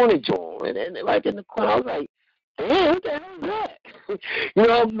the corner drawn, and right in the corner. I was like, damn, what the hell is that?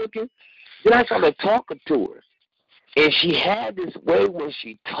 I'm looking. Then I started talking to her. And she had this way when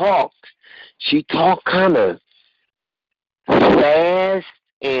she talked kind of fast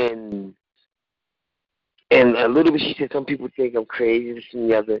and a little bit. She said, some people think I'm crazy, this and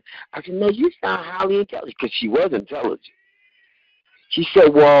the other. I said, no, you sound highly intelligent, because she was intelligent. She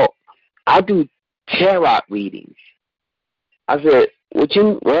said, well, I do tarot readings. I said,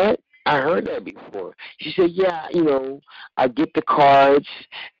 what? I heard that before. She said, yeah, I get the cards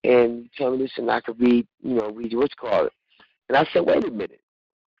and tell me this and I could read you what's called. And I said, wait a minute.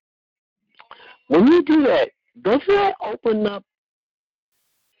 When you do that, doesn't that open up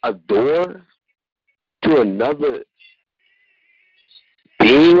a door to another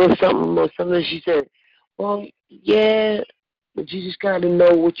being or something? She said, well, yeah, but you just got to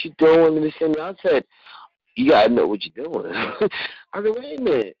know what you're doing and this and that. I said, you got to know what you're doing. I said, wait a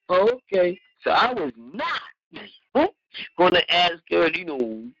minute. Oh, okay. So I was not going to ask her,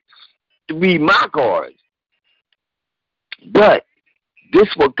 to read my cards. But this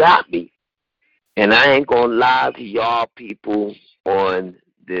what got me. And I ain't going to lie to y'all people on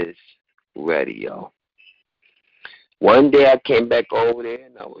this radio. One day I came back over there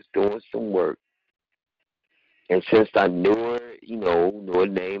and I was doing some work. And since I knew her, knew her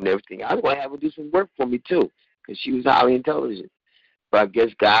name and everything, I was going to have her do some work for me too, because she was highly intelligent. But I guess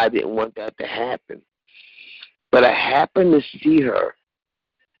God didn't want that to happen. But I happened to see her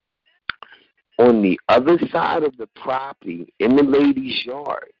on the other side of the property in the lady's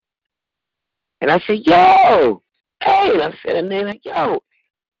yard. And I said, yo, hey, and I said her name, like, yo.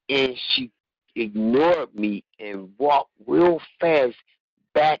 And she ignored me and walked real fast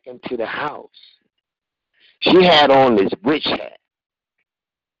back into the house. She had on this witch hat,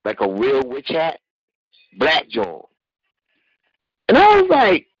 like a real witch hat, black John. And I was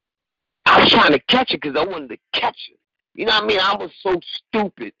like, I was trying to catch her because I wanted to catch her. You know what I mean? I was so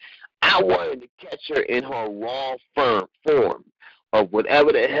stupid. I wanted to catch her in her raw form of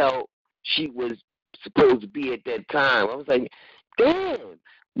whatever the hell she was supposed to be at that time. I was like, damn,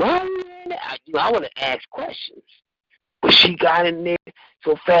 why are you in there? I want to ask questions. But she got in there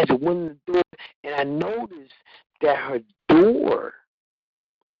so fast, it went in the door, and I noticed that her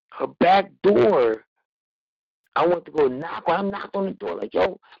back door, I went to go knock on. I knocked on the door like,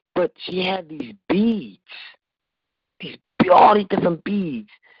 yo, but she had these beads, all these different beads,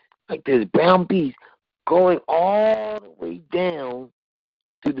 like there's brown beads, going all the way down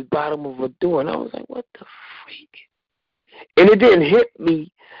to the bottom of her door. And I was like, what the freak? And it didn't hit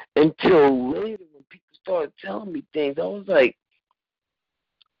me until later when people started telling me things. I was like,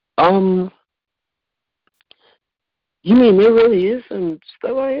 you mean there really is some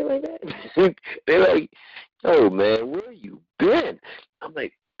stuff out here like that? They're like, oh, man, where you been? I'm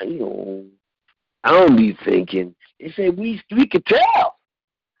like, I don't be thinking. They said, we could tell.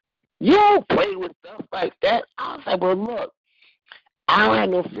 You don't play with stuff like that. I was like, well, look, I don't have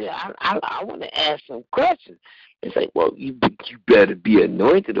no fear. I want to ask some questions. It's like, well, you better be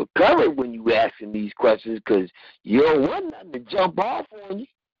anointed or covered when you asking these questions because you don't want nothing to jump off on you.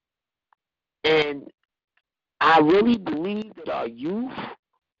 And I really believe that our youth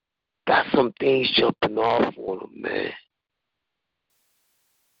got some things jumping off on them, man.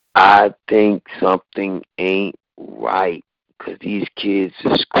 I think something ain't right because these kids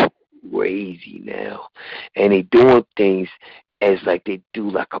is crazy now. And they doing things as like they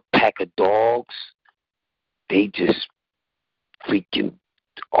do like a pack of dogs. They just freaking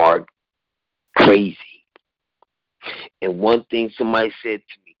are crazy. And one thing somebody said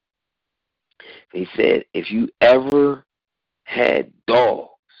to me, they said, if you ever had dogs,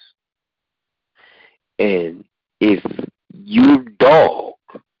 and if your dog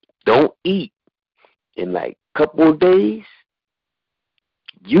don't eat in like a couple of days,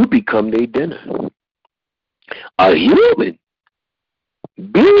 you become their dinner. A human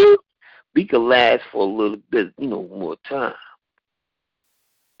being, we can last for a little bit, more time.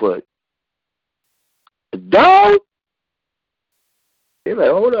 But a dog, they're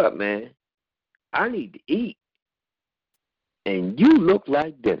like, hold up, man. I need to eat. And you look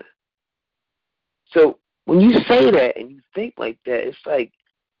like dinner. So when you say that and you think like that, it's like,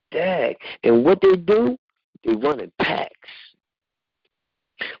 dag. And what they do, they run in packs.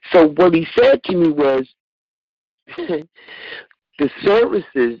 So what he said to me was, the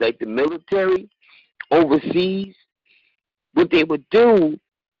services, like the military overseas, what they would do,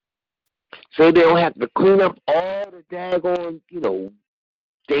 so they don't have to clean up all the daggone,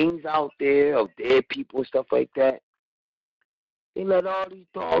 things out there of dead people and stuff like that. They let all these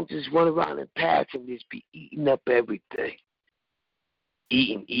dogs just run around in packs and just be eating up everything.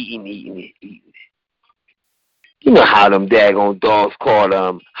 Eating. You know how them daggone dogs called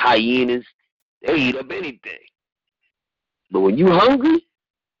hyenas, they eat up anything. But when you hungry,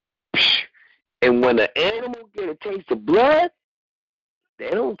 and when an animal get a taste of blood, they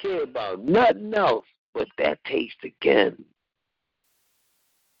don't care about nothing else but that taste again.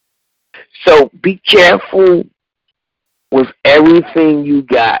 So be careful with everything you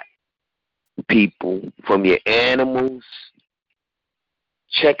got, people, from your animals,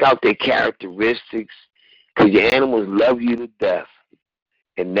 check out their characteristics, because your animals love you to death.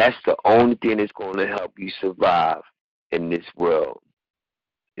 And that's the only thing that's going to help you survive in this world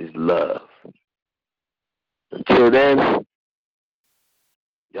is love. Until then,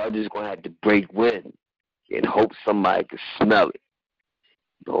 y'all just going to have to break wind and hope somebody can smell it.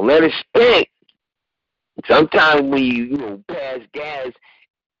 Don't let it stink. Sometimes when you pass gas,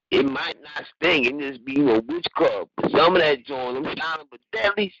 it might not stink. It just be, witchcraft. But some of that joint, them silent but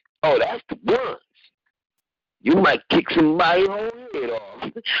deadly, that's the ones. You might kick somebody's whole head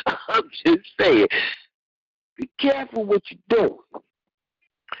off. I'm just saying. Be careful what you're doing.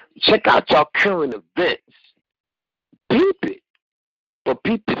 Check out your current events. Peep it. But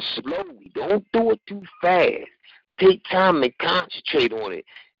peep it slowly. Don't do it too fast. Take time and concentrate on it.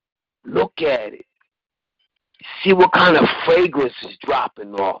 Look at it. See what kind of fragrance is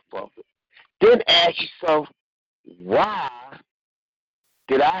dropping off of it. Then ask yourself, why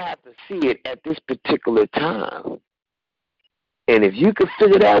did I have to see it at this particular time? And if you can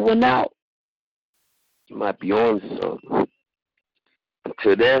figure that one out, you might be on something.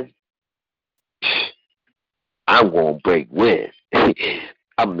 Until then, I'm going to break wind.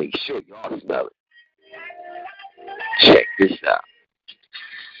 I'll make sure y'all smell it. Check this out.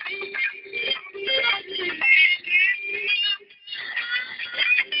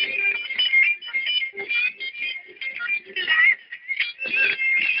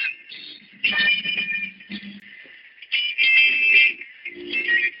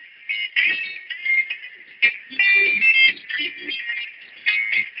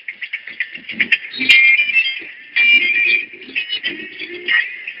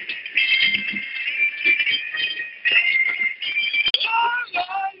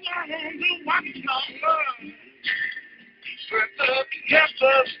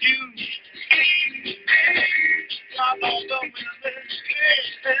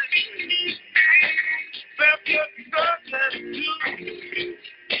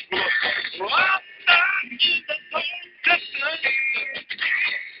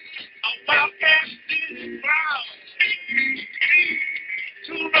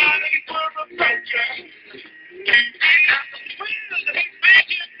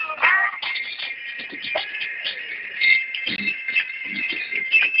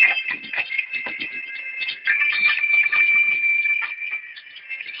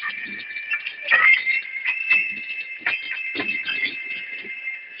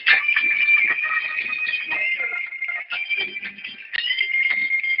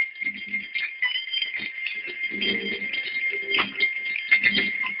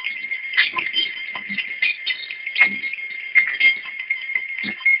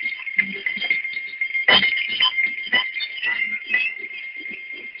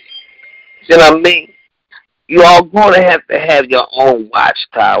 You know what I mean? You all going to have your own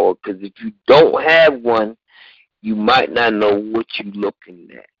watchtower, because if you don't have one, you might not know what you're looking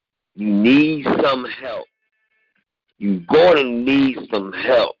at. You need some help. You're going to need some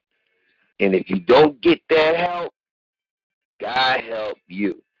help. And if you don't get that help, God help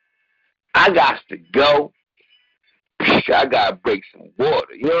you. I got to go. I got to break some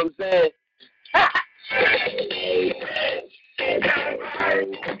water. You know what I'm saying?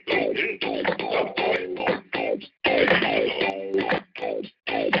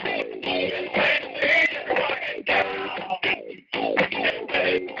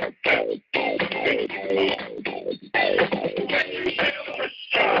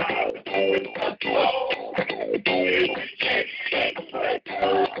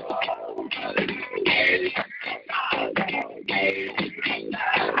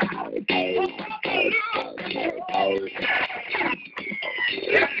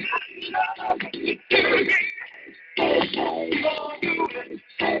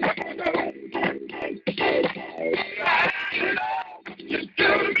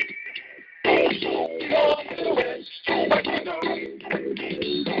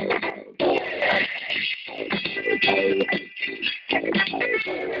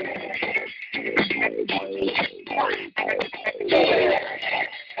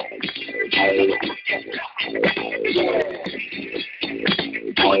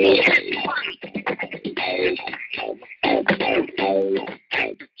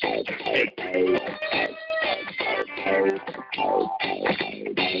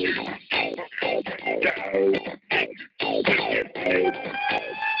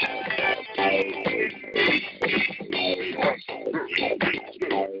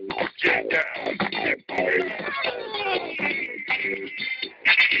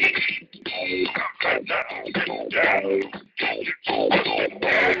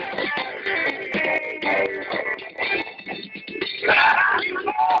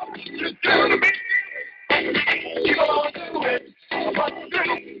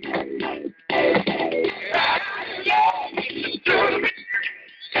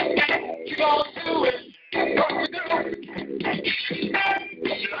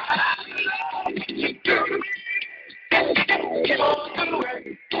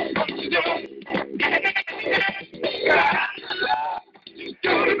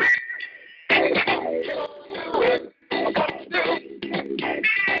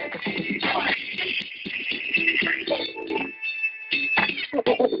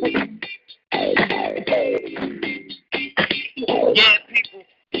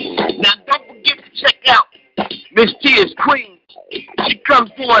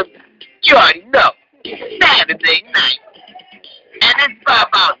 on, you already know, Saturday night. And it's by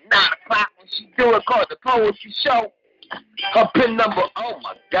about 9 o'clock when she do it called the Poetry Show. Her pin number, oh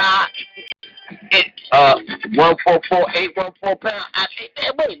my God, it's 144-814 pound. Hey,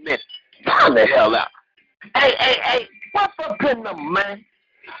 wait a minute, calm the hell out. Hey, what's her pin number, man?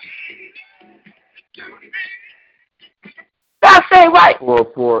 Did I say right?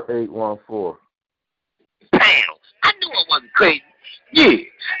 44814. Pounds. I knew I wasn't crazy. Yeah,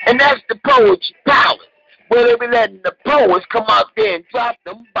 and that's the Poetry Palace, where they be letting the poets come out there and drop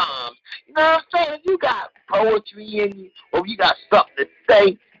them bombs. You know what I'm saying? If you got poetry in you, or if you got something to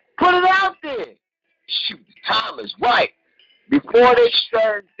say, put it out there. Shoot, the time is right. Before they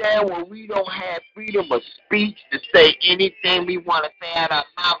shut it down, when we don't have freedom of speech to say anything we want to say out our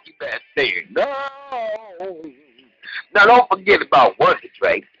mouth, you better say it. No. Now, don't forget about Wonder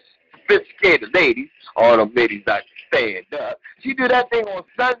Drake. Sophisticated ladies, all them ladies like to stand up. She do that thing on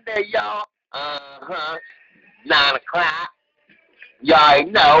Sunday, y'all. 9 o'clock. Y'all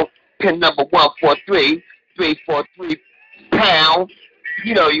already know. Pin number 143-343 pounds.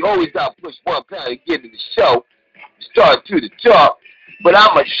 You know, you always got to push 1 pound to get to the show. Start to the talk. But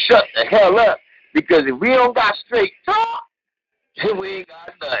I'm going to shut the hell up, because if we don't got straight talk, then we ain't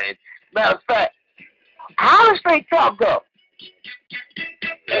got nothing. Matter of fact, how does straight talk go?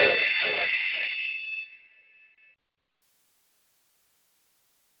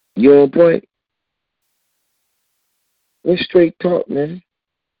 You on point? What's straight talk, man?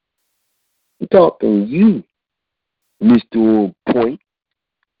 I'm talking to you, Mr. On Point.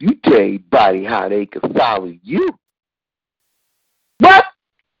 You tell everybody how they can follow you. What?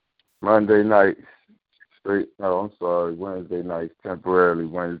 Monday nights, Wednesday nights, temporarily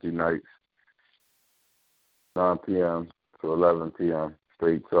Wednesday nights, 9 p.m. to 11 p.m.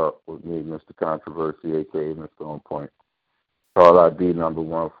 Straight Talk with me, Mr. Controversy, a.k.a. Mr. On Point. Call ID number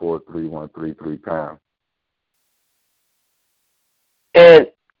 143133 pound. And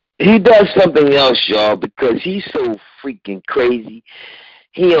he does something else, y'all, because he's so freaking crazy.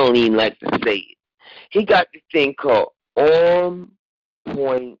 He don't even like to say it. He got this thing called On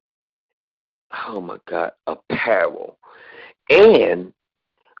Point, oh my God, apparel. And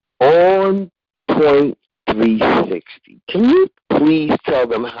On Point 360. Can you please tell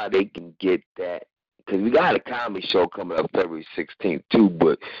them how they can get that? Because we got a comedy show coming up February 16th, too,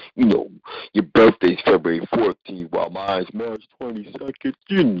 but, you know, your birthday's February 14th, while mine's March 22nd,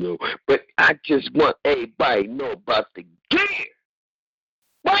 you know. But I just want everybody to know about the gear.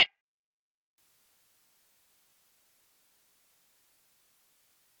 What?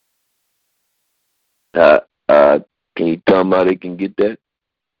 Can you tell them how they can get that?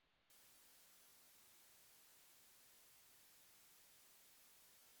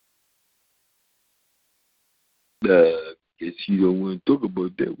 Guess you don't want to talk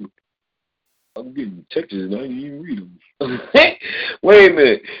about that one. I'm getting texts and I didn't even read them. Wait a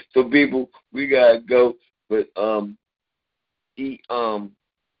minute. So people, we gotta go. But if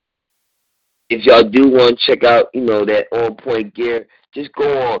y'all do want to check out, you know, that On Point gear, just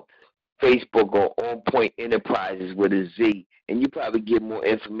go on Facebook or On Point Enterprises with a Z, and you probably get more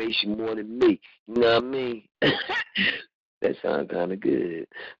information more than me. You know what I mean? That sounds kind of good.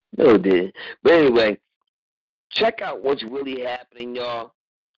 No, it didn't. But anyway, check out what's really happening, y'all.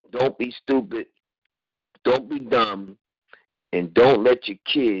 Don't be stupid. Don't be dumb. And don't let your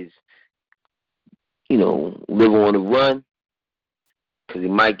kids, you know, live on the run, because they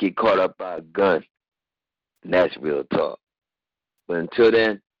might get caught up by a gun. And that's real talk. But until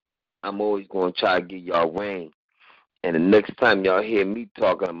then, I'm always going to try to give y'all rain. And the next time y'all hear me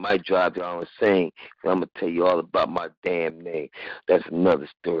talking, I might drive y'all insane. I'm going to tell you all about my damn name. That's another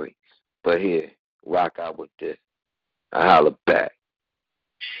story. But here, rock out with this. I holler back.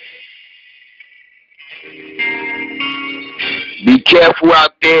 Be careful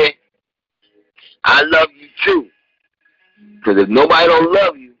out there. I love you too. Because if nobody don't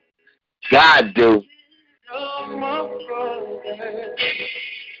love you, God do.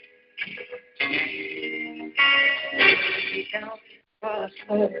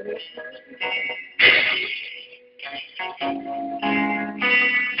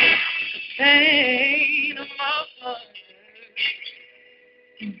 Pain of my heart.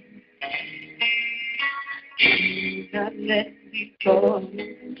 Not let me go.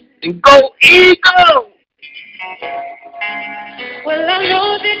 And go Eagle! Well, I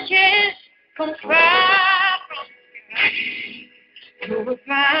know that can't come far from you. You'll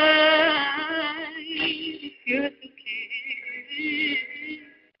find if you're the kid.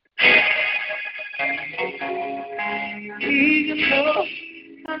 Even though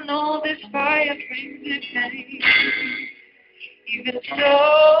I know this fire brings me pain, Even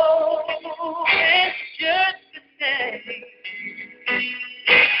so, it's just the same.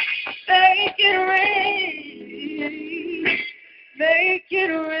 Make it rain. Make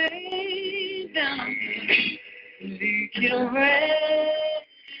it rain down here. Make it rain.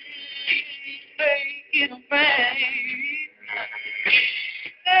 Make it rain.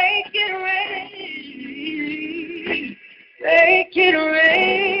 Make it rain. Make it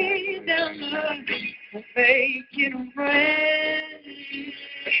rain down here. Make it rain.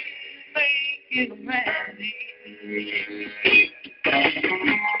 Make it rain.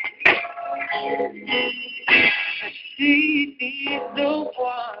 She needs the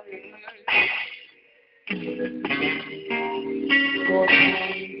water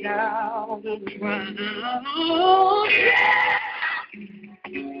going down the ground.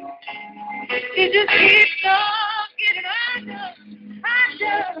 It just keeps on getting under.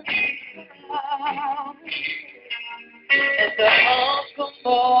 And the hunger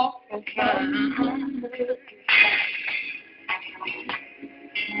more profound.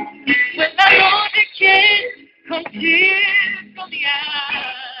 When I know the kids come tears from the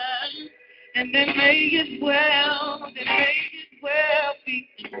eyes, and they may as well be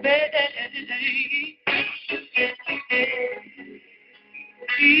bad.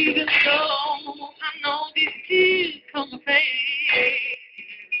 Even though I know these tears come from pain,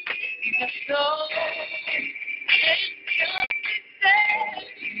 even though it's just the same,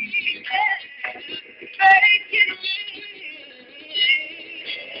 make it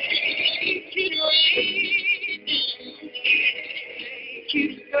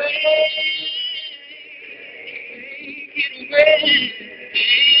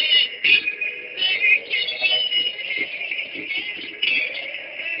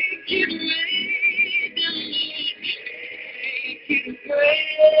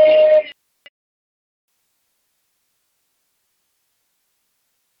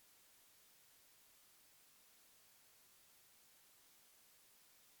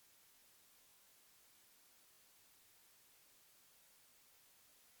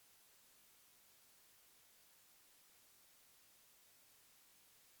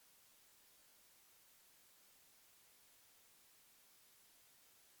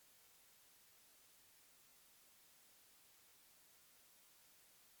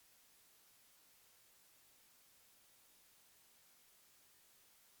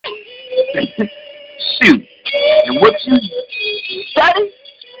Shoot. And what you study?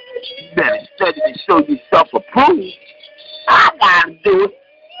 You better study to show yourself approved. I gotta do it,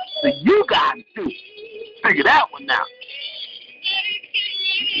 so you gotta do it. Figure that one out.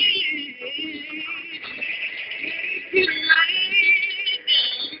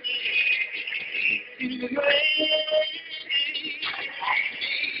 Make it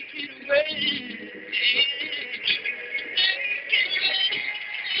rain.